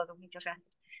 Eso es todo, muchas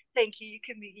gracias. Thank you, you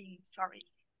can begin, sorry.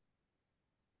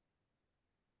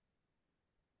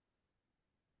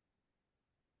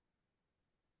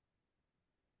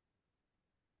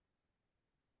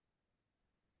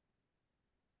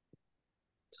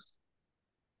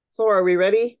 So are we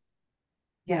ready?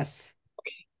 Yes.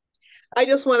 Okay. I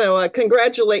just want to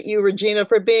congratulate you, Regina,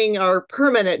 for being our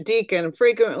permanent deacon.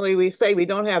 Frequently we say we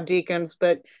don't have deacons,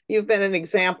 but you've been an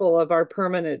example of our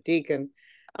permanent deacon.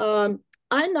 I'm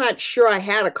not sure I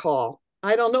had a call.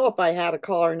 I don't know if I had a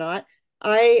call or not.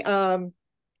 I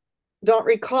don't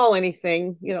recall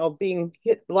anything, being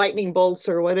hit lightning bolts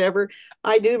or whatever.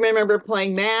 I do remember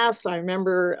playing mass. I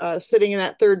remember sitting in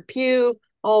that third pew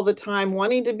all the time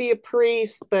wanting to be a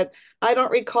priest, but I don't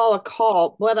recall a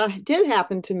call. What did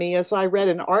happen to me is I read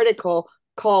an article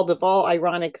called, of all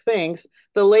ironic things,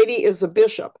 "The Lady is a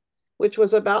Bishop," which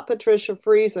was about Patricia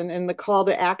Friesen in the Call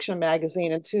to Action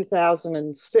magazine in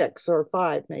 2006 or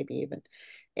 5, maybe even.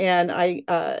 And I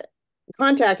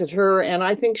contacted her, and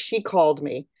I think she called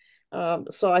me.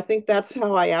 So I think that's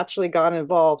how I actually got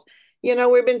involved.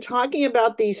 We've been talking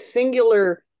about these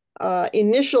singular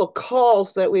initial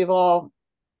calls that we've all,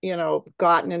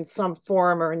 gotten in some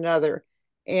form or another.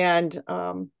 And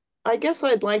I guess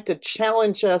I'd like to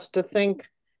challenge us to think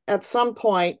at some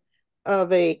point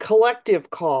of a collective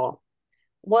call.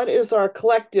 What is our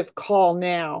collective call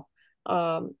now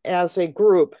as a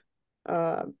group?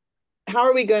 How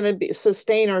are we going to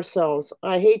sustain ourselves?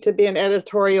 I hate to be an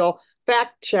editorial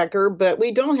fact checker, but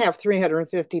we don't have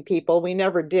 350 people. We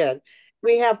never did.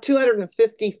 We have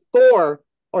 254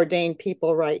 ordained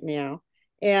people right now.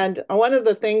 And one of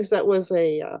the things that was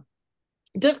a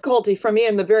difficulty for me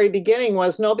in the very beginning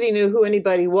was nobody knew who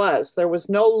anybody was. There was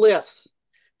no lists.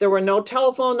 There were no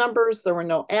telephone numbers. There were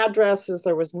no addresses.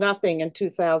 There was nothing in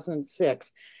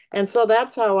 2006. And so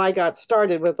that's how I got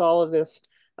started with all of this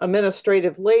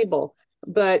administrative label.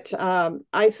 But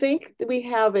I think we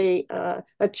have a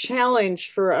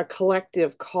challenge for a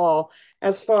collective call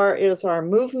as far as our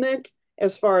movement,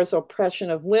 as far as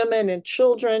oppression of women and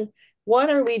children.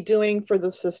 What are we doing for the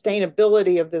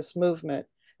sustainability of this movement?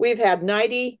 We've had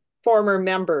 90 former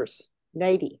members,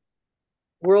 90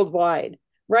 worldwide.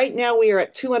 Right now, we are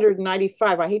at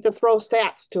 295. I hate to throw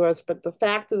stats to us, but the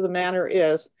fact of the matter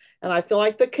is, and I feel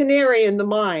like the canary in the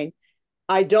mine,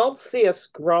 I don't see us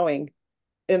growing.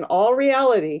 In all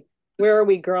reality, where are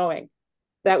we growing?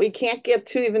 That we can't get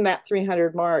to even that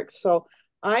 300 mark. So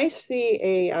I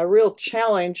see a real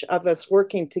challenge of us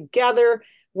working together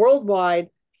worldwide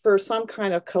for some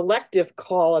kind of collective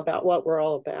call about what we're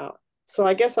all about. So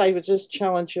I guess I would just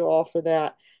challenge you all for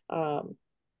that.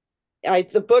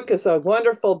 The book is a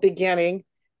wonderful beginning,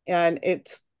 and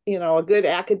it's a good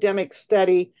academic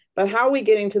study. But how are we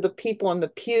getting to the people in the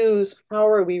pews? How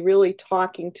are we really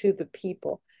talking to the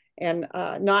people, and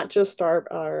not just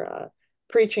our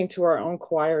preaching to our own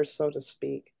choirs, so to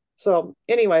speak? So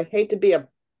anyway, hate to be a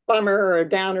bummer or a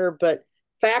downer, but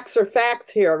facts are facts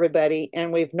here, everybody,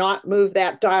 and we've not moved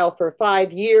that dial for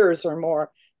 5 years or more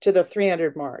to the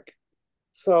 300 mark.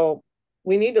 So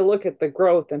we need to look at the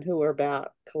growth and who we're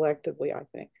about collectively, I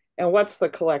think. And what's the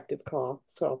collective call?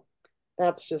 So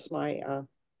that's just my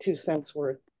 2 cents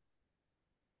worth.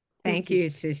 Thank you,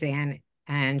 Suzanne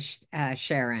and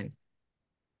Sharon.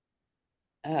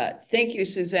 Thank you,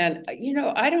 Suzanne.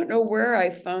 I don't know where I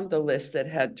found the list that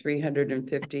had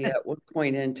 350 at one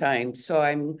point in time. So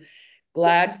I'm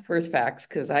glad for facts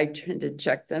because I tend to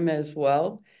check them as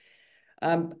well.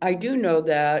 I do know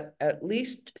that at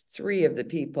least 3 of the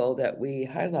people that we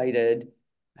highlighted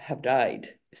have died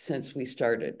since we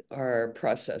started our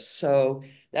process. So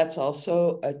that's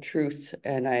also a truth,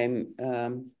 and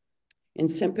I'm in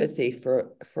sympathy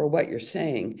for what you're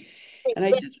saying. And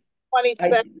I just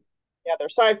 27 together.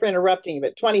 Sorry for interrupting you,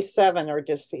 but 27 are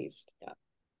deceased. Yeah.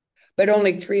 But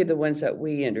only 3 of the ones that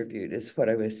we interviewed is what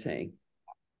I was saying.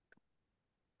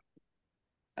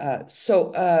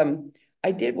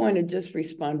 I did want to just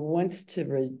respond once to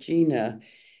Regina.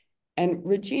 And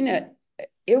Regina,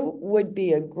 it would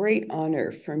be a great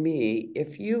honor for me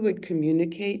if you would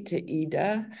communicate to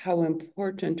Ida how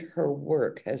important her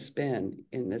work has been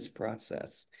in this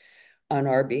process on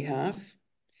our behalf.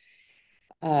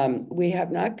 We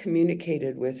have not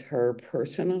communicated with her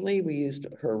personally. We used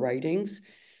her writings.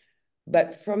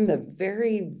 But from the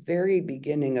very, very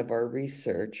beginning of our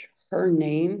research, her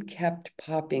name kept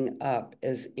popping up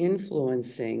as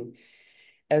influencing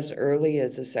as early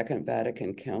as the Second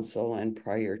Vatican Council and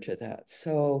prior to that.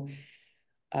 So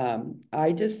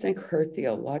I just think her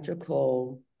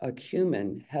theological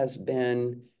acumen has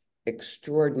been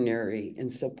extraordinary in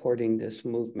supporting this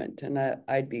movement. And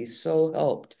I'd be so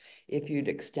helped if you'd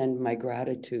extend my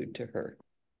gratitude to her.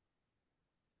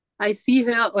 I see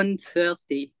her on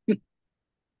Thursday.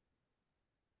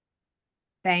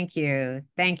 Thank you.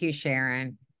 Thank you,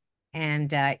 Sharon.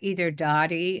 And either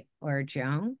Dottie or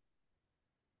Joan.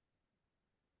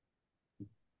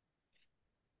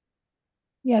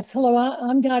 Yes, hello,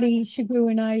 I'm Dottie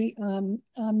Shagru, and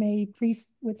I'm a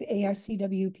priest with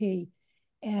ARCWP.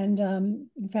 And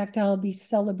in fact, I'll be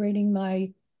celebrating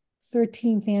my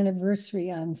 13th anniversary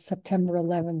on September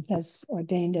 11th as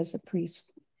ordained as a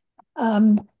priest.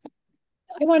 I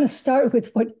want to start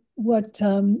with what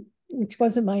which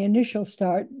wasn't my initial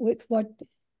start, with what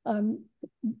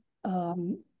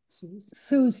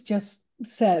Sue's just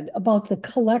said about the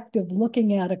collective,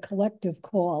 looking at a collective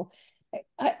call.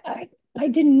 I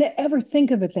didn't ever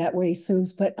think of it that way,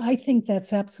 Suze, but I think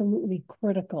that's absolutely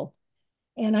critical.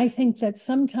 And I think that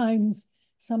sometimes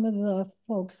some of the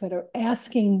folks that are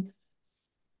asking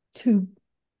to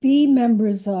be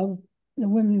members of the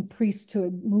women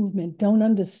priesthood movement don't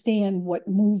understand what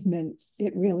movement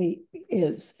it really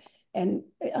is. And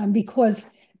because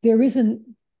there isn't,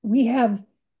 we have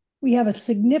a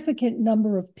significant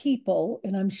number of people,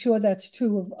 and I'm sure that's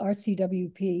true of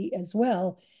RCWP as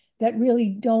well, that really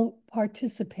don't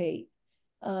participate.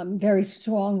 very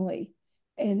strongly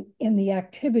in the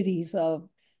activities of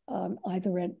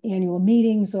either at annual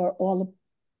meetings or all the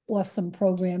awesome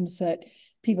programs that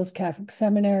People's Catholic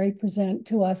Seminary present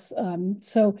to us.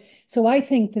 So I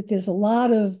think that there's a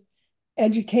lot of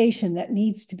education that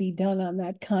needs to be done on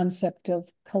that concept of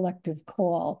collective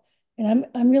call. And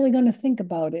I'm really going to think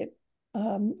about it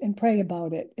and pray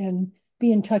about it and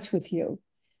be in touch with you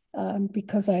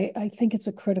because I think it's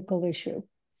a critical issue.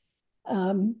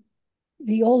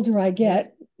 The older I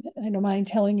get, I don't mind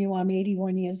telling you I'm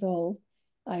 81 years old.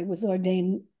 I was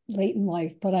ordained late in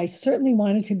life, but I certainly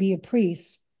wanted to be a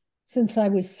priest since I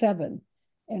was 7.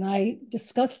 And I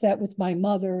discussed that with my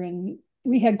mother, and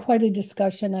we had quite a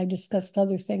discussion. I discussed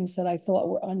other things that I thought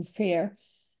were unfair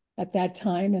at that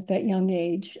time, at that young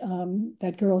age,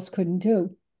 that girls couldn't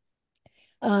do.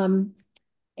 And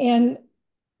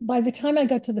by the time I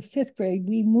got to the 5th grade,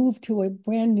 we moved to a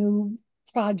brand new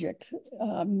project,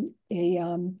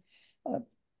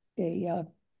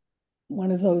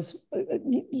 one of those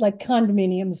like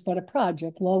condominiums, but a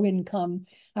project, low income.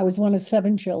 I was one of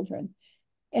 7 children.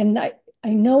 And I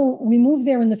know we moved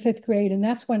there in the 5th grade, and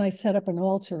that's when I set up an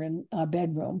altar in our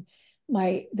bedroom.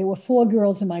 There were 4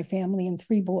 girls in my family and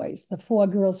 3 boys. The 4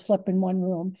 girls slept in one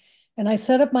room. And I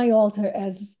set up my altar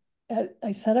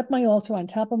on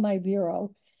top of my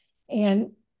bureau,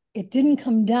 and it didn't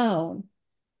come down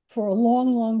for a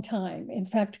long, long time. In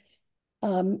fact,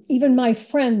 even my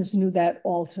friends knew that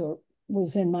altar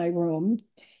was in my room,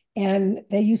 and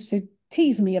they used to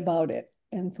tease me about it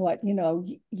and thought,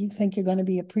 you think you're going to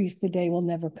be a priest, the day will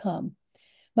never come.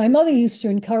 My mother used to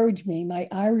encourage me, my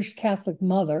Irish Catholic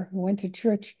mother, who went to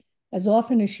church as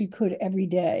often as she could every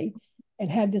day, and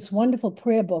had this wonderful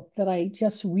prayer book that I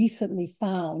just recently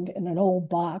found in an old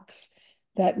box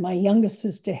that my younger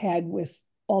sister had with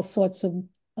all sorts of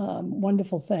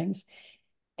wonderful things.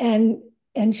 And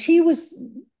she was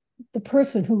the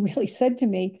person who really said to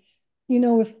me,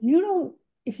 if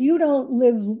you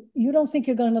don't think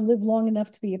you're going to live long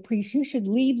enough to be a priest, you should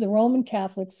leave the Roman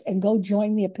Catholics and go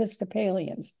join the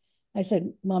Episcopalians. I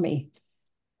said, Mommy,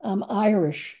 I'm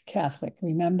Irish Catholic,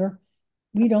 remember?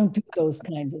 We don't do those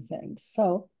kinds of things.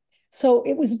 So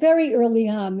it was very early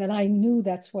on that I knew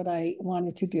that's what I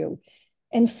wanted to do.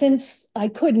 And since I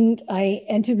couldn't, I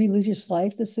entered religious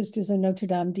life. The Sisters of Notre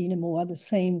Dame de Namur, the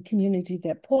same community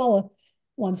that Paula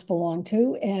once belonged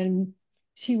to. And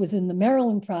she was in the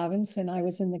Maryland province and I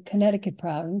was in the Connecticut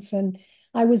province. And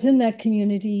I was in that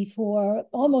community for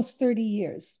almost 30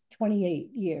 years, 28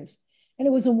 years. And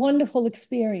it was a wonderful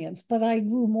experience, but I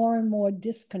grew more and more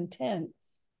discontent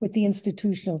with the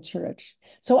institutional church.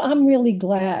 So I'm really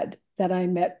glad that I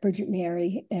met Bridget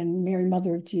Mary and Mary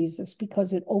Mother of Jesus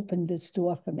because it opened this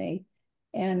door for me.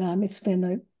 And it's been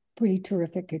a pretty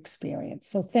terrific experience.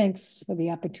 So thanks for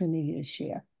the opportunity to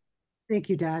share. Thank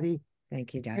you, Dottie.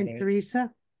 Thank you, Dottie. And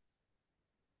Teresa?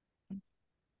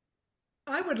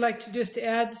 I would like to just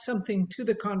add something to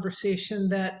the conversation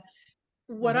that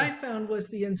what I found was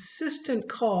the insistent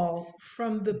call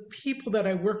from the people that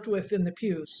I worked with in the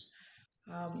pews.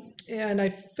 And I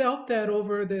felt that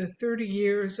over the 30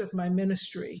 years of my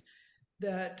ministry,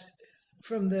 that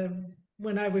from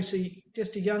when I was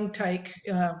just a young tyke,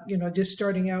 just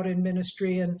starting out in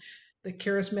ministry, and the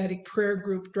charismatic prayer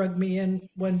group drugged me in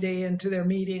one day into their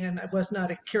meeting, and I was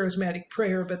not a charismatic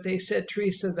prayer, but they said,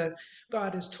 Teresa, that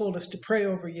God has told us to pray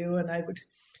over you, and I would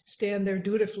stand there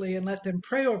dutifully and let them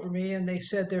pray over me, and they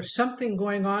said, there's something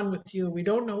going on with you. We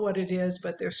don't know what it is,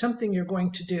 but there's something you're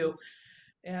going to do.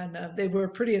 And they were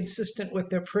pretty insistent with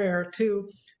their prayer too.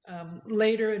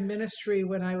 Later in ministry,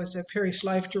 when I was a parish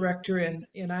life director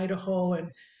in Idaho,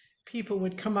 and people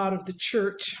would come out of the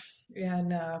church,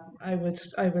 and I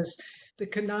was the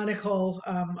canonical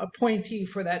appointee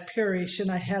for that parish,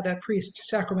 and I had a priest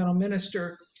sacramental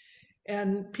minister,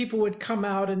 and people would come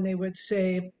out and they would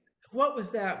say, "What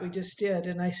was that we just did?"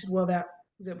 And I said, "Well, that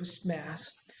was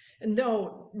mass." And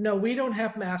no, we don't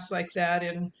have mass like that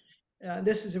in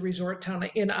this is a resort town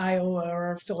in Iowa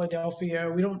or Philadelphia.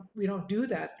 We don't do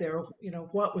that there.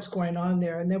 What was going on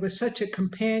there? And there was such a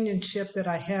companionship that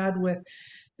I had with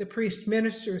the priest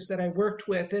ministers that I worked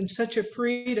with, and such a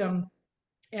freedom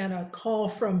and a call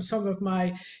from some of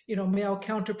my male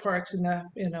counterparts in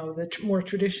the more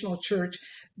traditional church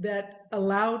that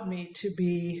allowed me to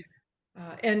be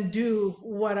and do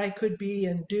what I could be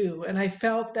and do. And I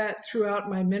felt that throughout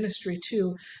my ministry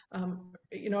too.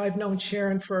 I've known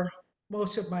Sharon for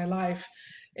most of my life,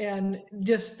 and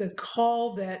just the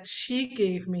call that she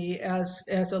gave me as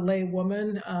a lay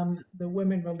woman, the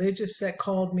women religious that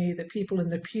called me, the people in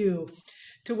the pew,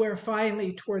 to where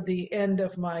finally toward the end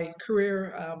of my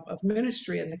career of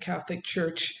ministry in the Catholic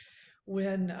Church,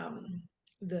 when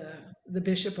the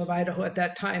bishop of Idaho at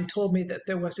that time told me that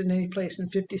there wasn't any place in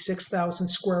 56,000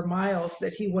 square miles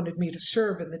that he wanted me to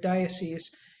serve in the diocese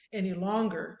any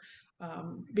longer,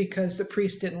 because the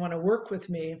priest didn't want to work with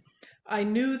me. I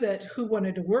knew that who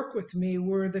wanted to work with me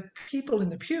were the people in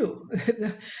the pew.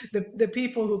 The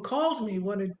people who called me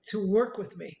wanted to work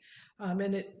with me.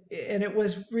 And it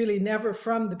was really never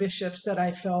from the bishops that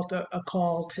I felt a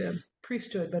call to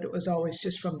priesthood, but it was always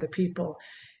just from the people.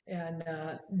 And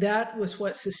that was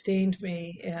what sustained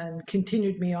me and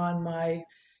continued me on my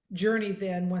journey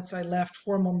then, once I left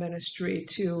formal ministry,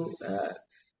 to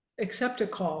accept a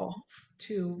call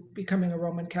to becoming a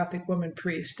Roman Catholic woman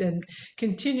priest and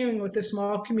continuing with the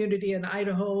small community in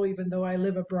Idaho, even though I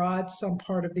live abroad some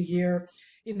part of the year.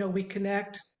 We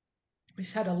connect. We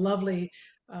just had a lovely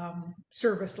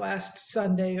service last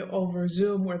Sunday over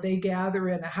Zoom where they gather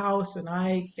in a house and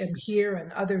I am here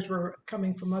and others were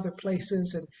coming from other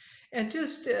places, and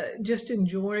just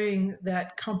enjoying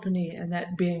that company and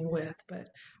that being with. But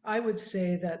I would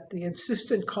say that the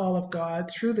insistent call of God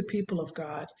through the people of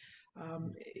God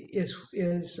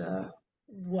is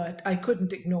what I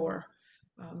couldn't ignore,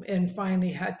 and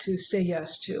finally had to say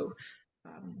yes to.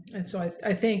 And so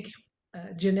I thank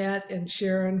Jeanette and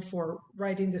Sharon for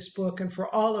writing this book, and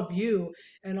for all of you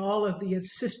and all of the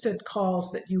insistent calls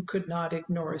that you could not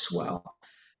ignore as well.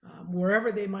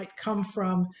 Wherever they might come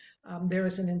from, there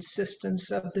is an insistence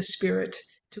of the Spirit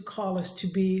to call us to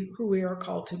be who we are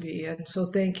called to be. And so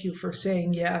thank you for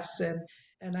saying yes.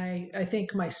 And I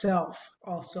thank myself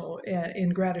also in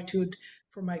gratitude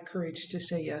for my courage to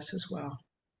say yes as well.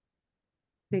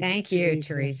 Thank you,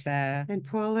 Teresa. And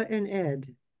Paula and Ed.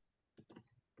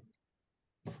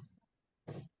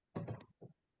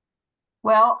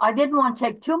 Well, I didn't want to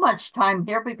take too much time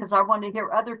here because I want to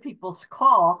hear other people's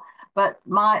call, but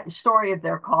my story of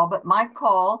their call. But my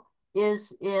call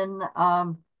is in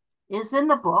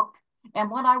the book,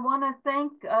 and what I want to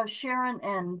thank Sharon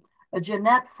and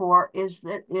Jeanette for is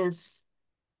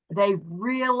they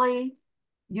really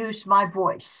used my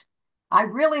voice. I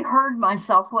really heard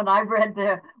myself when I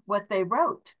read what they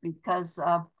wrote, because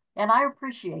and I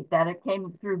appreciate that. It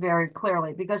came through very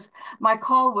clearly because my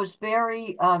call was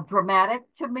very dramatic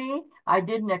to me. I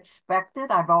didn't expect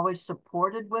it. I've always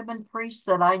supported women priests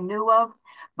that I knew of,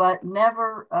 but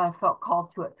never felt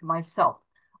called to it to myself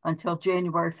until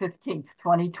January 15th,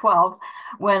 2012,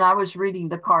 when I was reading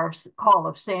the call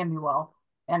of Samuel.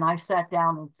 And I sat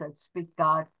down and said, "Speak,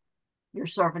 God, your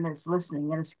servant is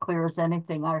listening." And as clear as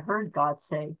anything, I heard God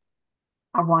say,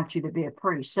 "I want you to be a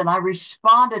priest." And I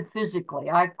responded physically.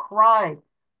 I cried.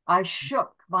 I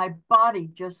shook. My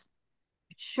body just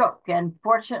shook. And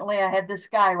fortunately, I had this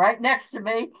guy right next to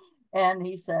me. And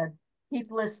he said,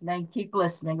 keep listening, keep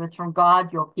listening. It's from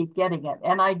God. You'll keep getting it.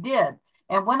 And I did.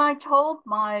 And when I told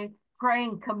my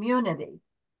praying community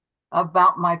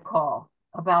about my call,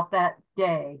 about that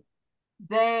day,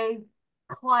 they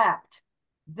clapped.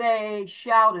 They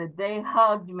shouted. They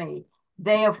hugged me.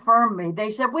 They affirmed me. They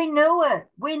said, "We knew it.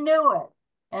 We knew it."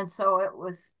 And so it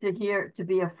was to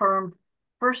be affirmed,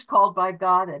 first called by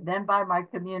God and then by my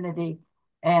community,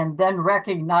 and then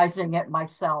recognizing it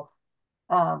myself.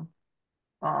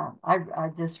 I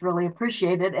just really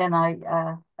appreciate it. And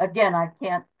again, I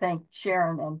can't thank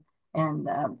Sharon and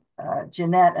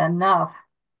Jeanette enough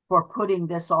for putting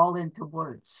this all into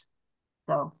words.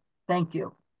 So thank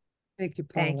you. Thank you,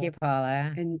 Paula. Thank you,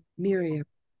 Paula. And Miriam.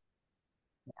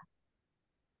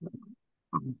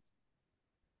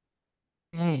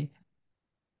 Hey.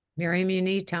 Miriam, you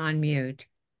need to unmute.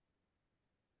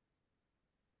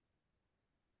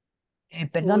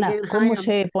 Perdona, ¿cómo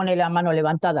se pone la mano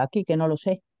levantada aquí? Que no lo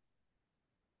sé.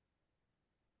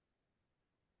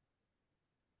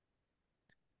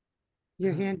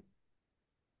 Your hand.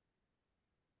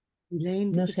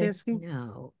 Elaine, No is sé. asking?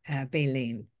 No,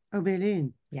 Baleen. Oh,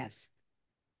 Baleen. Yes.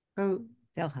 Oh,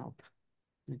 they'll help.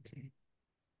 Okay.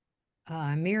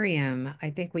 Miriam, I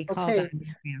think we called Okay. on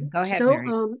Miriam. Go ahead, So,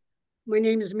 Miriam. my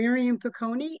name is Miriam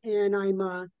Picconi, and I'm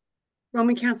a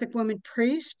Roman Catholic woman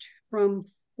priest from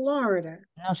Florida.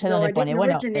 No sé Though dónde I pone. didn't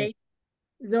Bueno,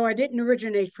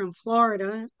 originate from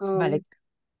Florida, vale,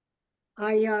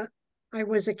 I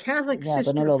was a Catholic ya,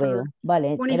 pero no sister lo for veo.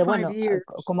 Vale, pero 25 bueno, years.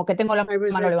 como que tengo la I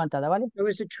was mano a levantada, ¿vale? I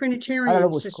was a Ahora lo Trinitarian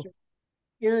busco. sister.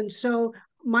 And so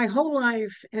my whole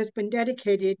life was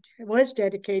dedicated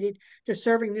to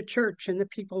serving the church and the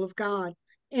people of God.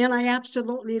 And I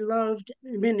absolutely loved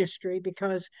ministry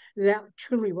because that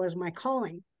truly was my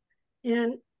calling.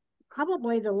 And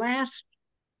probably the last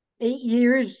 8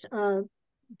 years,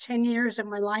 10 years of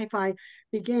my life, I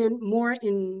began more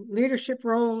in leadership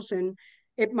roles. And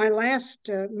at my last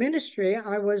ministry,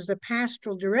 I was the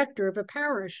pastoral director of a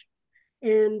parish.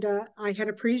 And I had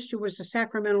a priest who was a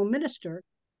sacramental minister.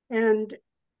 And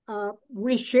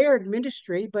we shared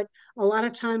ministry, but a lot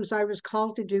of times I was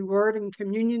called to do word and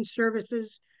communion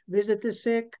services, visit the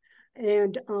sick,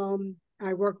 and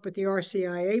I worked with the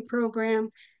RCIA program.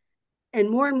 And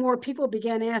more people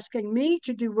began asking me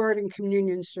to do word and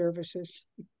communion services.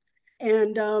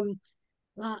 And uh,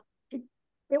 it,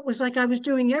 it was like I was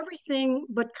doing everything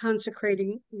but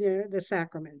consecrating the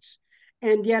sacraments.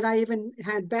 And yet I even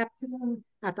had baptism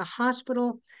at the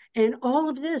hospital. And all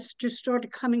of this just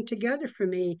started coming together for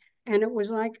me. And it was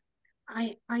like,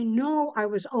 I know I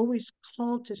was always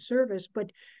called to service,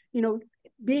 but, you know,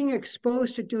 being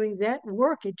exposed to doing that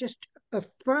work, it just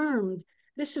affirmed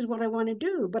this is what I want to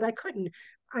do, but I couldn't.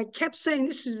 I kept saying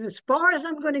this is as far as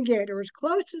I'm going to get, or as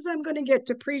close as I'm going to get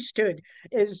to priesthood,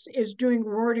 is doing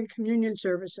word and communion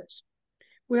services.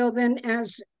 Well, then,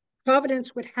 as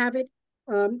Providence would have it,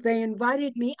 they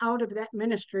invited me out of that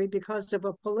ministry because of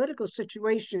a political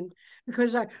situation.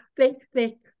 Because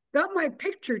they got my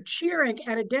picture cheering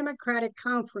at a Democratic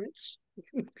conference.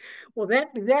 Well,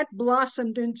 that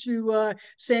blossomed into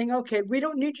saying, "Okay, we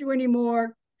don't need you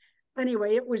anymore."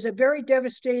 Anyway, it was a very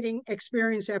devastating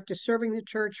experience after serving the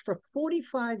church for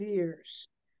 45 years.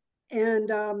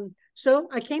 And so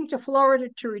I came to Florida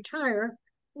to retire.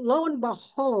 Lo and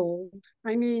behold,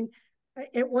 I mean,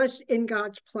 it was in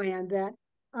God's plan that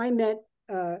I met,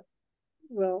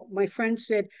 well, my friend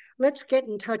said, let's get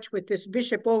in touch with this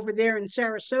bishop over there in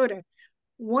Sarasota.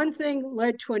 One thing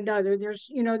led to another.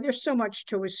 There's so much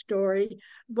to a story,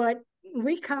 but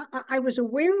I was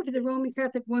aware of the Roman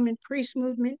Catholic women priest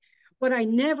movement, but I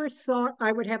never thought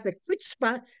I would have the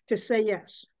chutzpah to say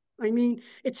yes. I mean,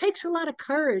 it takes a lot of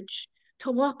courage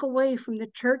to walk away from the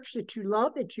church that you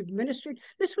love, that you've ministered.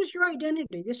 This was your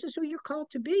identity. This is who you're called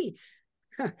to be.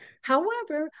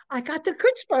 However, I got the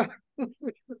chutzpah.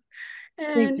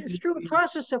 And through a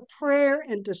process of prayer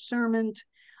and discernment,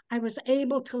 I was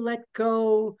able to let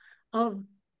go of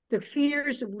the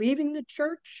fears of leaving the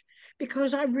church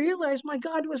because I realized my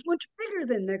God was much bigger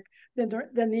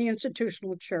than the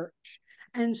institutional church.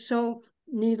 And so,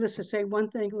 needless to say, one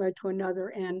thing led to another.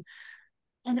 And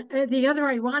the other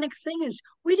ironic thing is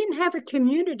we didn't have a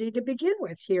community to begin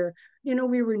with here.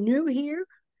 We were new here.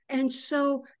 And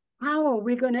so how are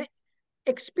we going to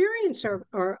experience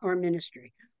our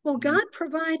ministry? Well, God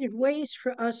provided ways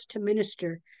for us to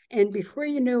minister. And before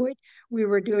you knew it, we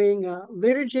were doing a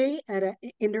liturgy at an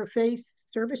interfaith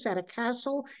service at a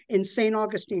castle in St.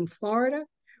 Augustine, Florida.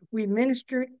 We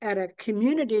ministered at a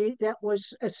community that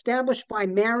was established by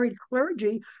married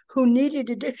clergy who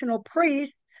needed additional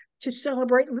priests to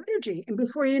celebrate liturgy. And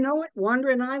before you know it, Wanda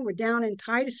and I were down in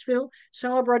Titusville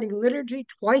celebrating liturgy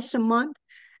twice a month.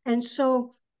 And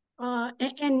so,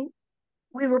 and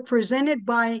we were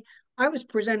I was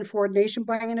presented for ordination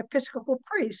by an Episcopal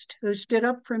priest who stood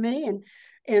up for me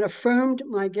and affirmed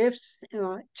my gifts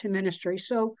to ministry.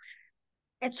 So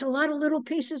it's a lot of little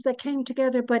pieces that came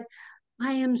together, but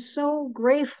I am so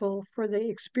grateful for the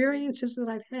experiences that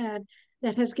I've had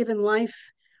that has given life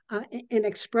and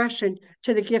expression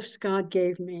to the gifts God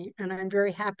gave me. And I'm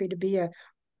very happy to be a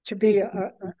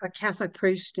Catholic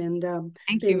priest and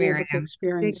Thank you, being able to Miriam.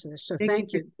 experience this. So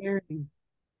thank you.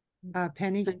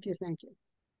 Penny. Thank you. Thank you.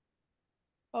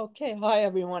 Okay, hi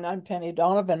everyone. I'm Penny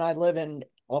Donovan. I live in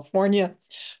California.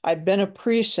 I've been a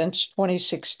priest since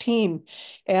 2016.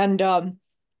 And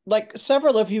like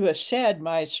several of you have said,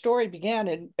 my story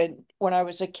began when I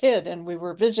was a kid and we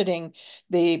were visiting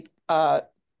the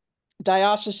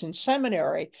diocesan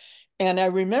seminary. And I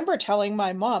remember telling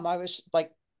my mom, I was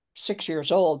like 6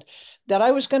 years old, that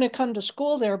I was going to come to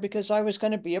school there because I was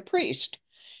going to be a priest.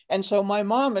 And so my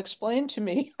mom explained to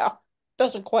me how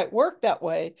doesn't quite work that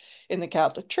way in the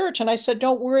Catholic Church. And I said,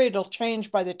 don't worry, it'll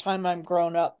change by the time I'm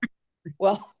grown up.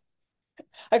 Well,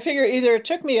 I figure either it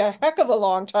took me a heck of a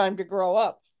long time to grow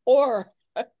up or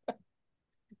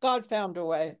God found a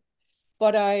way.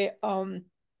 But I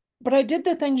did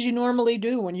the things you normally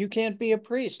do when you can't be a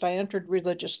priest. I entered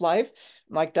religious life.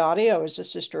 Like Dottie, I was a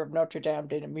sister of Notre Dame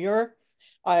de Namur.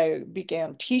 I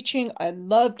began teaching. I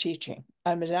love teaching.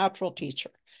 I'm a natural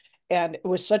teacher. And it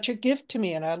was such a gift to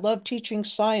me. And I love teaching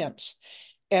science.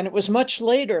 And it was much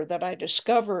later that I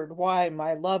discovered why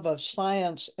my love of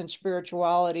science and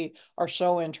spirituality are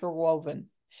so interwoven.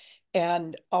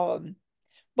 And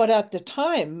but at the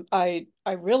time, I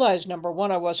realized, number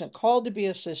one, I wasn't called to be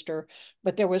a sister,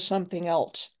 but there was something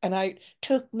else. And it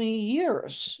took me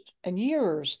years and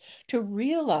years to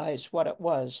realize what it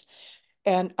was.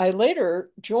 And I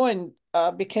later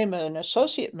became an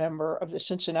associate member of the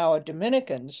Cincinnati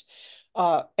Dominicans.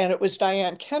 And it was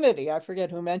Diane Kennedy, I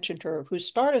forget who mentioned her, who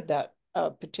started that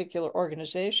particular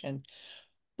organization,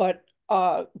 but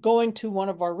going to one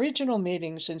of our regional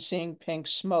meetings and seeing pink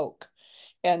smoke.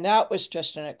 And that was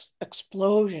just an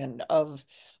explosion of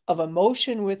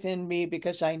emotion within me,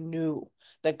 because I knew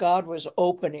that God was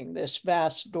opening this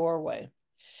vast doorway.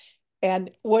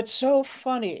 And what's so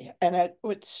funny, and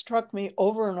what struck me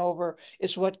over and over,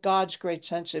 is what God's great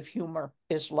sense of humor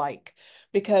is like.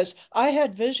 Because I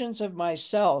had visions of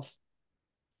myself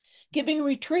giving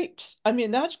retreats. I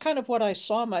mean, that's kind of what I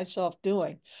saw myself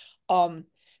doing.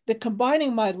 The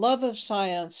combining my love of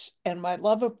science and my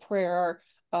love of prayer,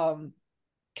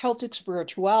 Celtic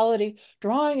spirituality,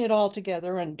 drawing it all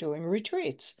together and doing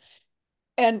retreats.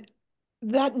 And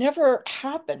that never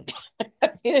happened.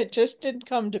 I mean, it just didn't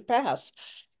come to pass.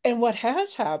 And what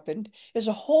has happened is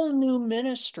a whole new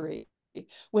ministry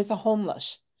with the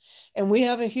homeless. And we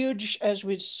have a huge, as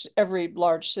every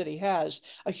large city has,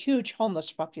 a huge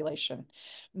homeless population.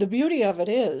 The beauty of it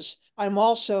is, I'm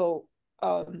also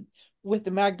with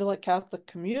the Magdala Catholic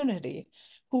community,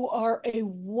 who are a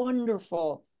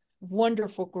wonderful,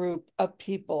 wonderful group of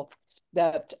people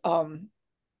that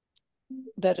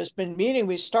that has been meeting.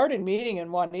 We started meeting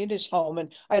in Juanita's home,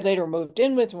 and I later moved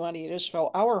in with Juanita,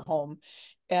 so our home.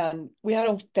 And we had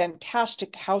a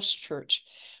fantastic house church,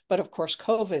 but of course,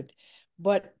 COVID.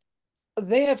 But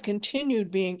they have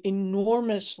continued being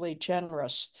enormously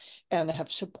generous and have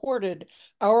supported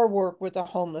our work with the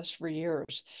homeless for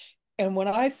years. And when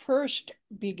I first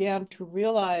began to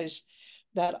realize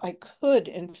that I could,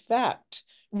 in fact,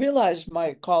 realize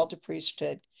my call to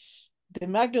priesthood, the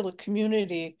Magdala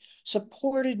community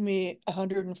supported me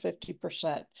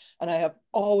 150%. And I have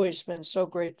always been so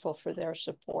grateful for their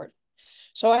support.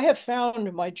 So I have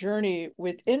found my journey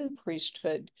within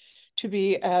priesthood to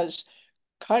be as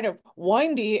kind of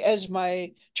windy as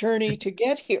my journey to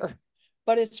get here.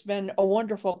 But it's been a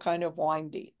wonderful kind of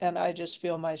windy. And I just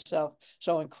feel myself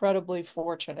so incredibly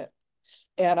fortunate.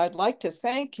 And I'd like to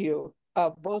thank you,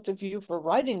 both of you, for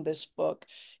writing this book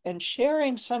and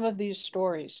sharing some of these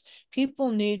stories.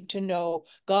 People need to know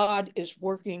God is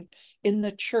working in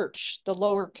the church, the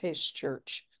lowercase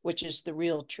church, which is the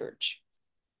real church.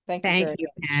 Thank you very you,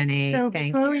 much. Penny. So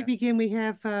Thank before we you. begin, we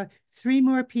have 3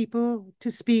 more people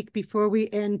to speak before we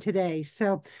end today.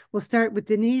 So we'll start with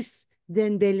Denise,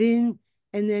 then Belin,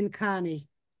 and then Connie,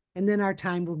 and then our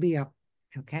time will be up.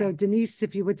 Okay. So Denise,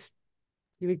 if you would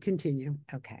continue.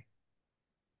 Okay.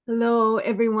 Hello,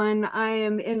 everyone. I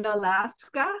am in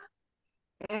Alaska,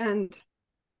 and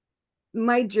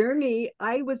my journey,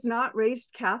 I was not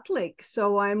raised Catholic,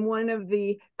 so I'm one of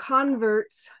the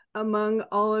converts among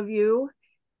all of you.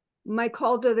 My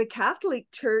call to the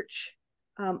Catholic Church,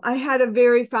 I had a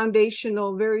very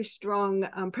foundational, very strong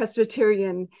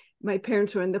Presbyterian. My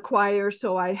parents were in the choir,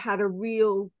 so I had a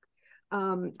real,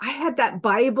 I had that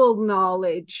Bible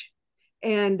knowledge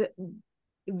and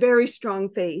very strong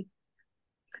faith.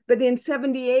 But in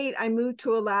 78, I moved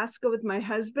to Alaska with my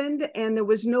husband, and there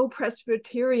was no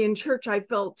Presbyterian church I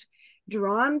felt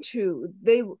drawn to.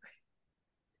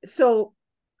 So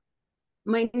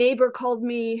my neighbor called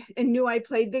me and knew I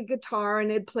played the guitar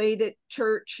and had played at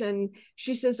church. And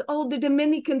she says, "Oh, the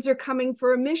Dominicans are coming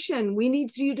for a mission. We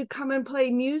need you to come and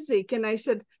play music." And I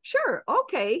said, "Sure,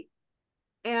 okay."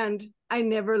 And I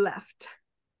never left.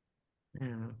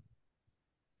 Oh.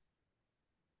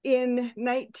 In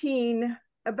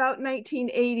about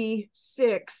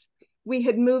 1986, we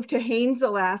had moved to Haines,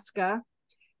 Alaska,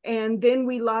 and then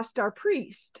we lost our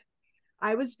priest.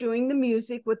 I was doing the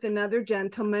music with another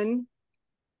gentleman,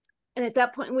 and at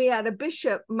that point we had a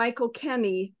bishop, Michael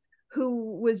Kenny,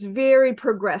 who was very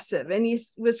progressive, and he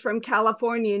was from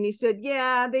California, and he said,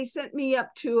 "Yeah, they sent me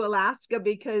up to Alaska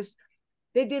because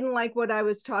they didn't like what I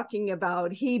was talking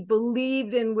about." He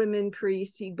believed in women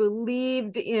priests. He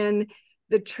believed in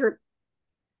the church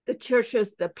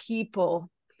as the people.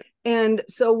 And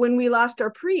so when we lost our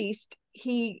priest,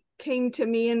 he came to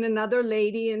me and another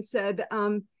lady and said,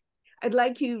 "I'd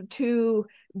like you to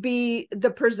be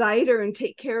the presider and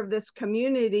take care of this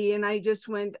community." And I just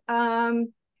went,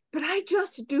 "But I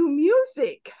just do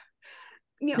music.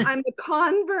 I'm a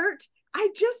convert. I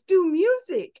just do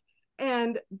music."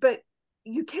 But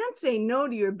you can't say no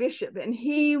to your bishop. And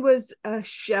he was a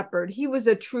shepherd. He was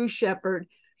a true shepherd.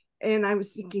 And I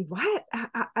was thinking, what?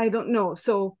 I don't know.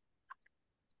 So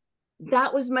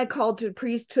that was my call to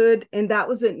priesthood. And that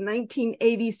was in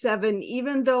 1987.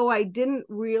 Even though I didn't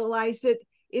realize it,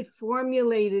 it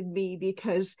formulated me,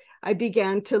 because I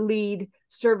began to lead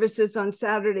services on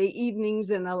Saturday evenings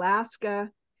in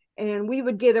Alaska. And we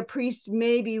would get a priest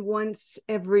maybe once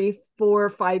every 4 or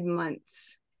 5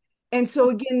 months. And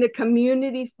so again, the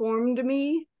community formed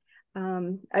me.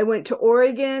 I went to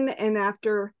Oregon, and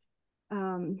after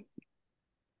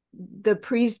the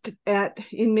priest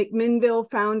in McMinnville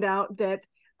found out that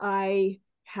I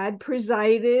had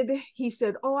presided. He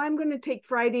said, "Oh, I'm going to take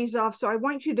Fridays off, so I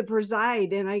want you to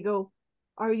preside." And I go,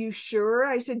 "Are you sure?"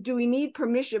 I said, "Do we need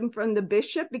permission from the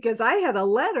bishop?" Because I had a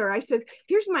letter. I said,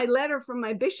 "Here's my letter from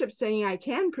my bishop saying I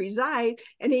can preside."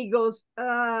 And he goes,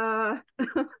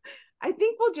 I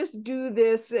think we'll just do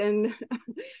this and,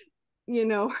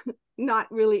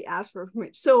 not really ask for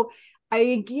permission. So I,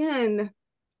 again,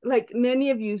 like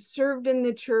many of you, served in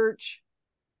the church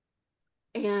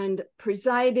and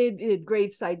presided, did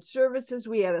graveside services.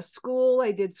 We had a school.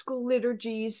 I did school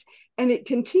liturgies, and it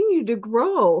continued to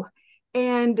grow.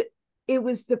 And it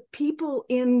was the people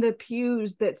in the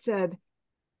pews that said,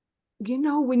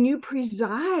 when you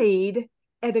preside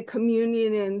at a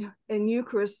communion and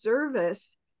Eucharist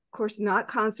service, of course, not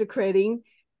consecrating,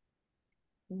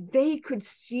 they could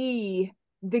see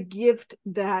the gift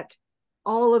that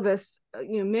all of us,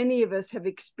 many of us have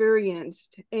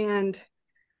experienced. And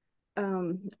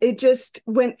it just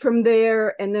went from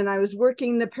there. And then I was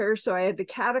working the parish, so I had the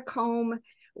catacomb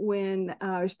when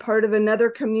I was part of another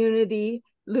community,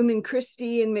 Lumen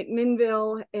Christi in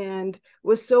McMinnville, and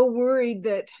was so worried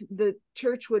that the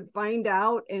church would find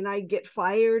out and I'd get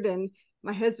fired. And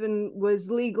my husband was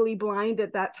legally blind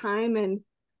at that time, and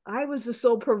I was the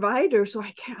sole provider. So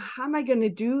how am I going to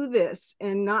do this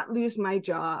and not lose my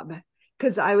job?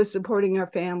 Because I was supporting our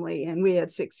family and we had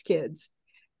 6 kids.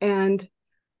 And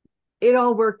it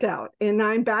all worked out. And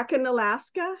I'm back in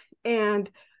Alaska, and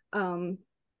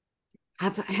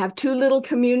have 2 little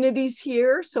communities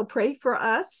here. So pray for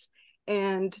us.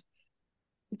 And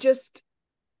just,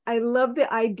 I love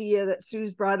the idea that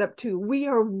Sue's brought up too. We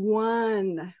are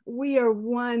one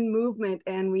movement,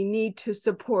 and we need to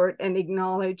support and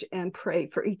acknowledge and pray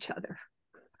for each other.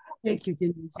 Thank you,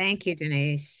 Denise. Thank you,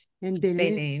 Denise. And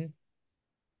Belén.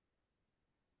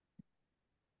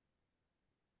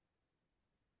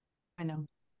 Bueno,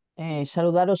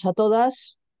 saludaros a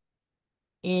todas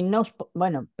y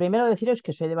bueno, primero deciros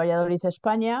que soy de Valladolid,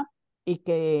 España, y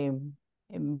que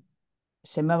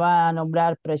se me va a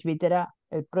nombrar presbítera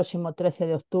el próximo 13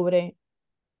 de octubre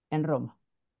en Roma.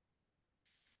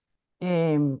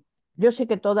 Yo sé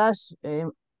que todas,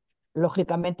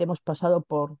 lógicamente, hemos pasado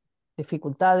por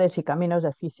dificultades y caminos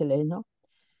difíciles, ¿no?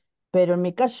 Pero en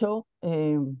mi caso,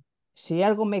 si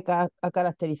algo me ha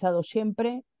caracterizado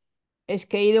siempre, es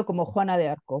que he ido como Juana de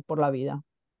Arco por la vida.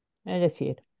 Es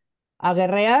decir, a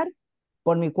guerrear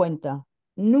por mi cuenta.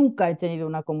 Nunca he tenido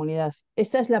una comunidad.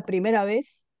 Esta es la primera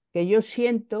vez que yo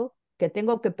siento que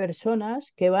tengo que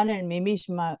personas que van en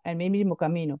en mi mismo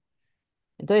camino.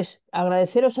 Entonces,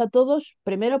 agradeceros a todos,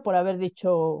 primero por haber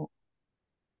dicho,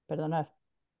 perdonad,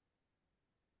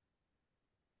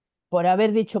 por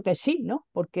haber dicho que sí, ¿no?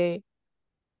 Porque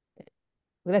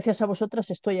gracias a vosotras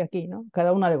estoy aquí, ¿no?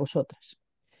 Cada una de vosotras.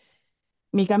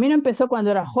 Mi camino empezó cuando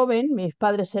era joven, mis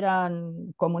padres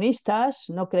eran comunistas,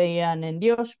 no creían en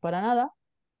Dios para nada,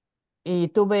 y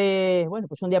bueno,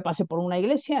 pues un día pasé por una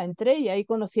iglesia, entré y ahí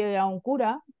conocí a un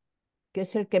cura, que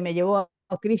es el que me llevó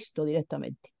a Cristo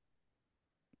directamente.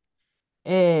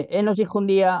 Él nos dijo un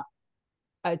día,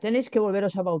 tenéis que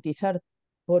volveros a bautizar,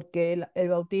 porque el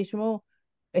bautismo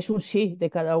es un sí de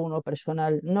cada uno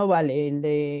personal, no vale el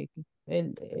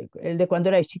de cuando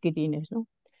erais chiquitines, ¿no?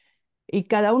 Y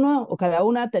cada uno o cada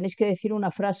una tenéis que decir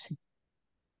una frase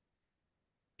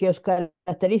que os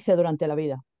caracterice durante la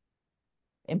vida,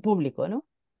 en público, ¿no?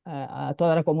 A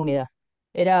toda la comunidad.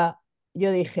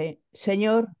 Yo dije,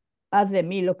 Señor, haz de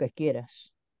mí lo que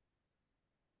quieras.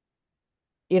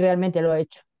 Y realmente lo he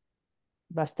hecho.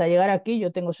 Basta llegar aquí,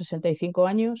 yo tengo 65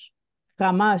 años,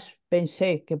 jamás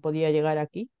pensé que podía llegar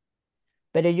aquí,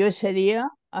 pero yo ese día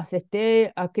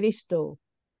acepté a Cristo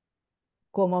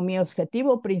como mi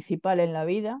objetivo principal en la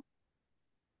vida,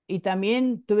 y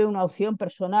también tuve una opción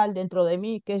personal dentro de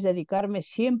mí, que es dedicarme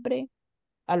siempre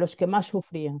a los que más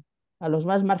sufrían, a los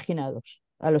más marginados,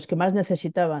 a los que más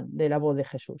necesitaban de la voz de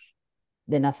Jesús,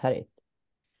 de Nazaret.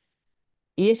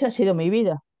 Y esa ha sido mi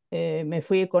vida. Me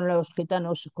fui con los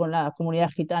gitanos, con la comunidad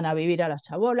gitana, a vivir a las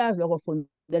Chabolas, luego fundé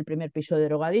el primer piso de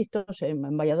drogadictos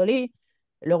en Valladolid,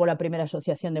 luego la primera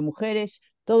asociación de mujeres.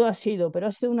 Todo pero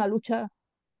ha sido una lucha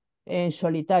en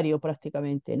solitario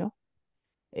prácticamente, ¿no?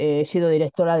 He sido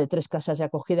directora de 3 casas de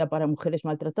acogida para mujeres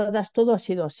maltratadas, todo ha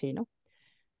sido así, ¿no?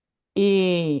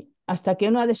 Y hasta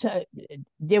que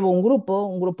llevo un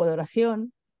grupo de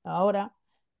oración ahora,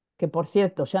 que por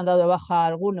cierto se han dado de baja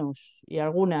algunos y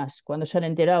algunas cuando se han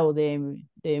enterado de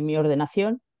mi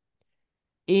ordenación.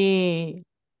 Y,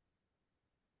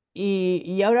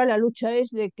 y ahora la lucha es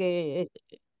de que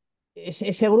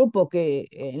ese grupo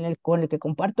con el que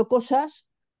comparto cosas,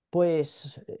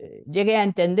 pues llegué a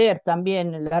entender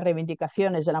también las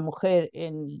reivindicaciones de la mujer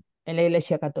en la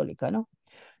Iglesia Católica, ¿no?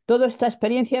 Toda esta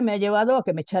experiencia me ha llevado a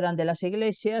que me echaran de las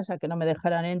iglesias, a que no me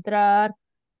dejaran entrar,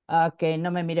 a que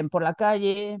no me miren por la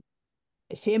calle.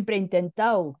 Siempre he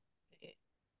intentado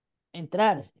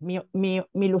entrar. Mi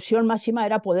ilusión máxima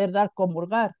era poder dar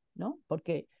comulgar, ¿no?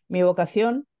 Porque mi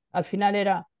vocación al final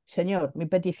era, Señor, mi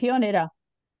petición era,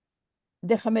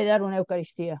 déjame dar una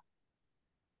Eucaristía.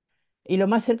 Y lo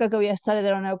más cerca que voy a estar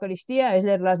de una Eucaristía es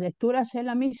leer las lecturas en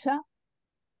la misa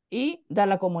y dar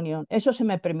la comunión. Eso se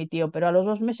me permitió, pero a los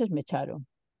 2 meses me echaron,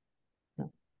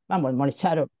 ¿no? Vamos, me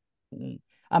echaron. mm,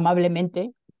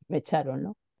 Amablemente me echaron,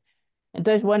 ¿no?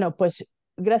 Entonces, bueno, pues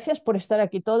gracias por estar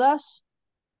aquí todas.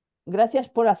 Gracias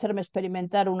por hacerme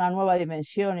experimentar una nueva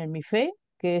dimensión en mi fe,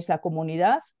 que es la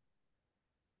comunidad.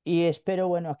 Y espero,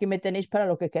 bueno, aquí me tenéis para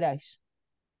lo que queráis.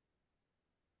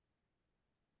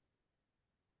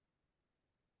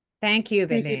 Thank you,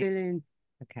 Thank you, Belén. Belén.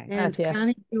 Okay. And Gracias.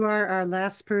 Connie, you are our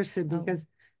last person because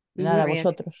we Nada, need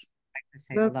vosotros. To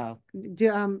say well,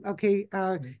 hello. okay.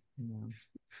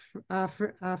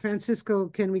 Francisco,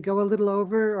 can we go a little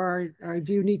over, or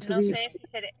do you need to No leave? sé si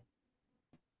seré.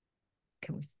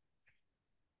 Can we...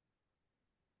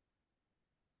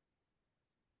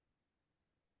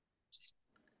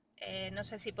 No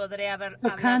sé si podré So hablar yo.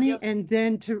 Connie, and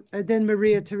then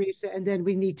Maria Teresa, and then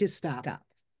we need to stop.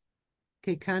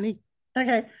 Okay, Connie.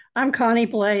 Okay, I'm Connie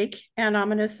Blake, and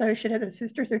I'm an associate of the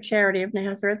Sisters of Charity of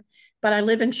Nazareth, but I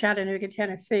live in Chattanooga,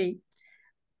 Tennessee.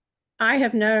 I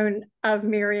have known of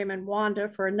Miriam and Wanda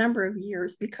for a number of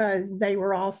years because they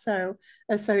were also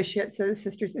associates of the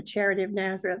Sisters of Charity of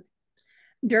Nazareth.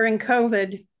 During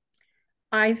COVID,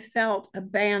 I felt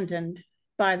abandoned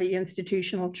by the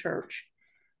institutional church.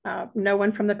 No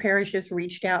one from the parishes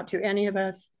reached out to any of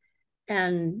us,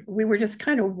 and we were just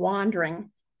kind of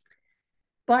wandering.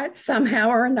 But somehow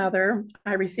or another,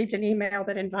 I received an email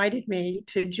that invited me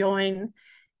to join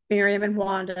Miriam and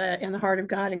Wanda in the Heart of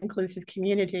God Inclusive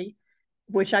Community,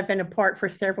 which I've been a part for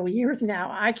several years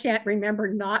now. I can't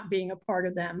remember not being a part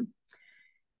of them.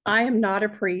 I am not a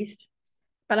priest,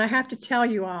 but I have to tell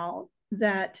you all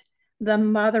that the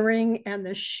mothering and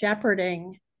the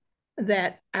shepherding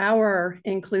that our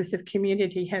inclusive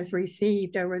community has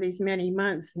received over these many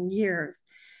months and years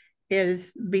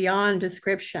is beyond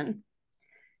description.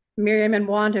 Miriam and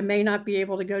Wanda may not be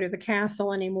able to go to the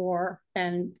castle anymore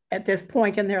and at this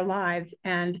point in their lives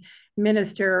and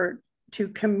minister to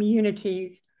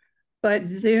communities, but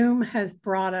Zoom has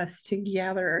brought us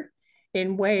together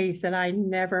in ways that I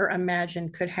never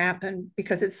imagined could happen,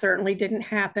 because it certainly didn't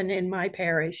happen in my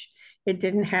parish. It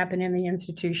didn't happen in the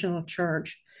institutional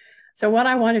church. So what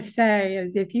I want to say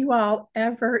is, if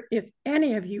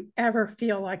any of you ever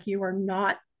feel like you are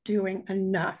not doing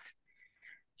enough,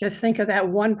 just think of that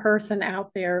one person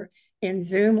out there in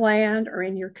Zoom land or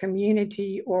in your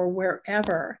community or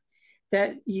wherever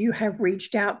that you have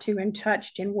reached out to and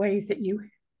touched in ways that you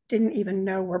didn't even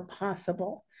know were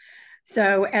possible.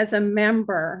 So as a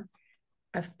member,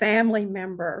 a family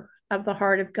member of the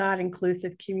Heart of God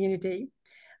Inclusive Community,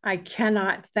 I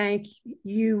cannot thank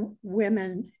you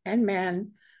women and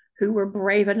men who were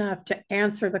brave enough to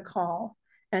answer the call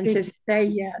and to say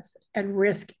yes and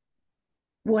risk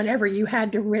whatever you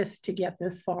had to risk to get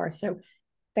this far. So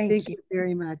thank you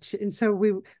very much. And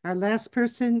so our last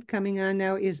person coming on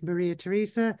now is Maria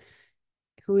Teresa,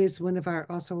 who is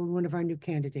also one of our new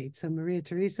candidates. So Maria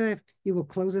Teresa, if you will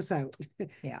close us out.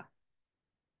 Yeah.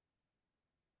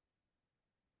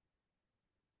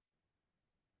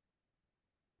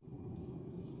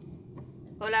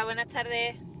 Hola, buenas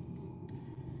tardes.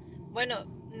 Bueno,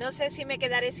 no sé si me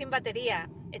quedaré sin batería.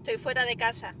 Estoy fuera de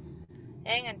casa,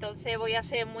 entonces voy a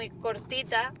ser muy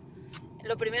cortita.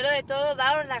 Lo primero de todo,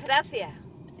 daros las gracias.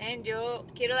 Yo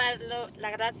quiero daros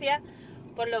las gracias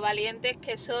por lo valientes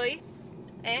que sois,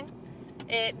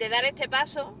 de dar este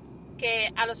paso,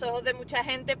 que a los ojos de mucha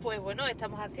gente, pues bueno,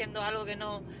 estamos haciendo algo que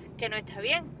no está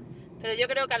bien. Pero yo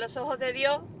creo que a los ojos de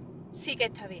Dios sí que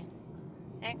está bien.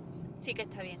 Sí que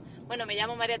está bien. Bueno, me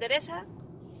llamo María Teresa,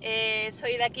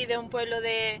 soy de aquí, de un pueblo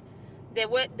de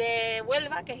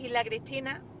Huelva, que es Isla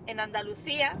Cristina, en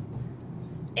Andalucía.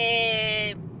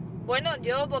 Bueno,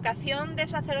 yo vocación de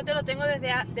sacerdote lo tengo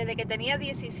desde que tenía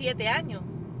 17 años.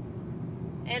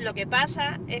 Lo que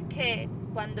pasa es que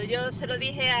cuando yo se lo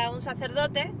dije a un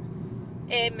sacerdote,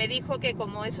 me dijo que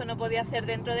como eso no podía hacer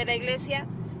dentro de la iglesia,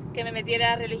 que me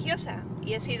metiera religiosa.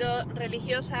 Y he sido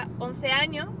religiosa 11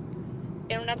 años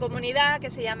en una comunidad que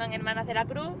se llaman Hermanas de la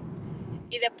Cruz,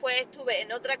 y después estuve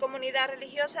en otra comunidad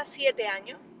religiosa 7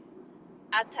 años,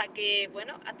 hasta que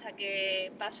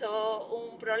pasó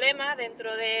un problema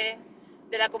dentro de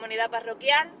de la comunidad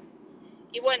parroquial.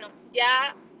 Y bueno,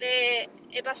 ya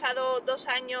he pasado 2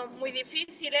 años muy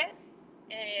difíciles,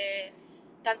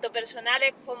 tanto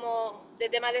personales como de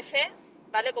tema de fe,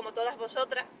 ¿vale? Como todas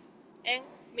vosotras, ¿eh?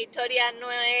 Mi historia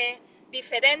no es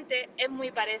diferente, es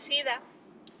muy parecida.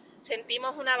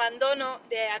 Sentimos un abandono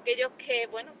de aquellos que,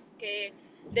 bueno, que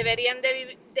deberían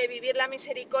de vivir la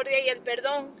misericordia y el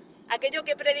perdón. Aquello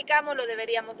que predicamos lo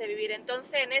deberíamos de vivir.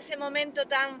 Entonces, en ese momento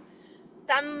tan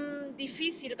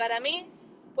difícil para mí,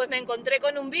 pues me encontré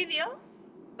con un vídeo,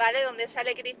 ¿vale? Donde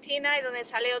sale Cristina y donde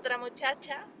sale otra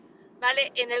muchacha,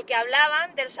 ¿vale? En el que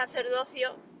hablaban del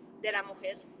sacerdocio de la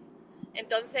mujer.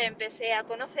 Entonces empecé a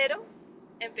conoceros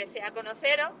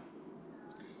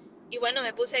y bueno,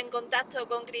 me puse en contacto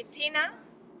con Cristina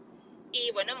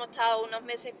y bueno, hemos estado unos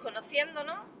meses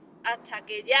conociéndonos hasta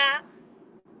que ya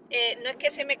no es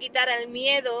que se me quitara el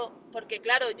miedo, porque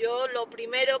claro, yo lo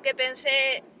primero que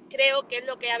pensé, creo que es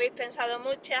lo que habéis pensado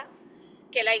muchas,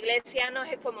 que la iglesia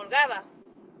nos excomulgaba.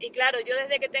 Y claro, yo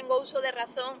desde que tengo uso de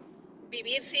razón,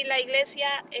 vivir sin la iglesia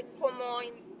es como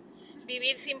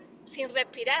vivir sin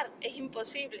respirar, es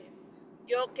imposible.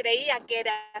 Yo creía que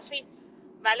era así,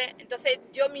 ¿vale? Entonces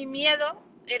mi miedo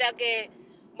era que,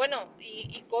 bueno,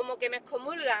 ¿y cómo que me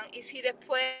excomulgan? Y si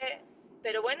después,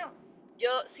 pero bueno, yo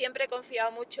siempre he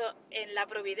confiado mucho en la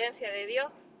providencia de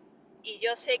Dios y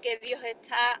yo sé que Dios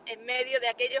está en medio de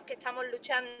aquellos que estamos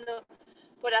luchando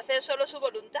por hacer solo su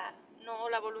voluntad, no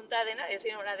la voluntad de nadie,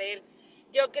 sino la de Él.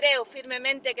 Yo creo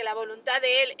firmemente que la voluntad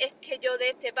de Él es que yo dé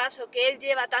este paso que Él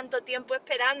lleva tanto tiempo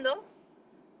esperando,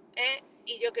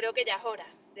 y yo creo que ya es hora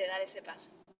de dar ese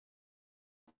paso.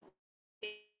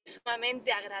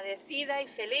 Sumamente agradecida y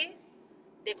feliz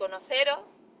de conoceros,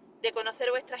 de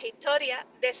conocer vuestras historias,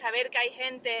 de saber que hay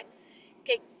gente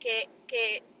que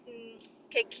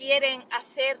quieren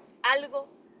hacer algo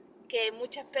que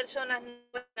muchas personas no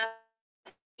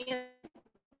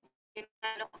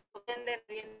nos comprenden,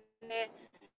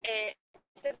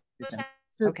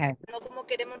 Okay. no como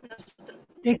queremos nosotros.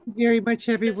 Thank you very much,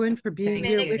 everyone, for being Me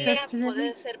here with us alegría today.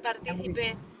 poder ser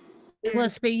partícipe. We'll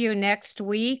see you next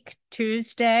week,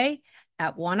 Tuesday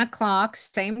at 1 o'clock,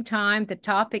 same time. The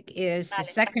topic is the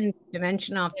second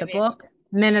dimension of the book,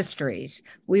 ministries.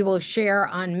 We will share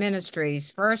on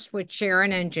ministries, first with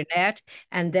Sharon and Jeanette,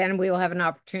 and then we will have an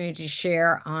opportunity to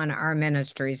share on our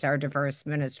ministries, our diverse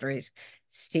ministries.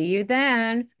 See you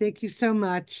then. Thank you so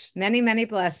much. Many, many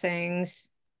blessings.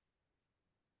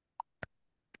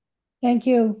 Thank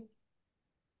you.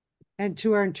 And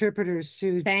to our interpreters,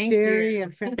 to Thank Sherry you.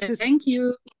 and Francis. Thank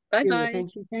you. Bye-bye.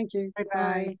 Thank you. Thank you. Bye-bye.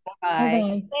 Bye.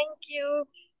 Bye-bye. Thank you.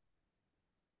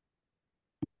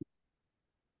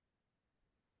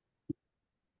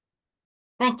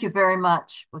 Thank you very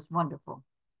much. It was wonderful.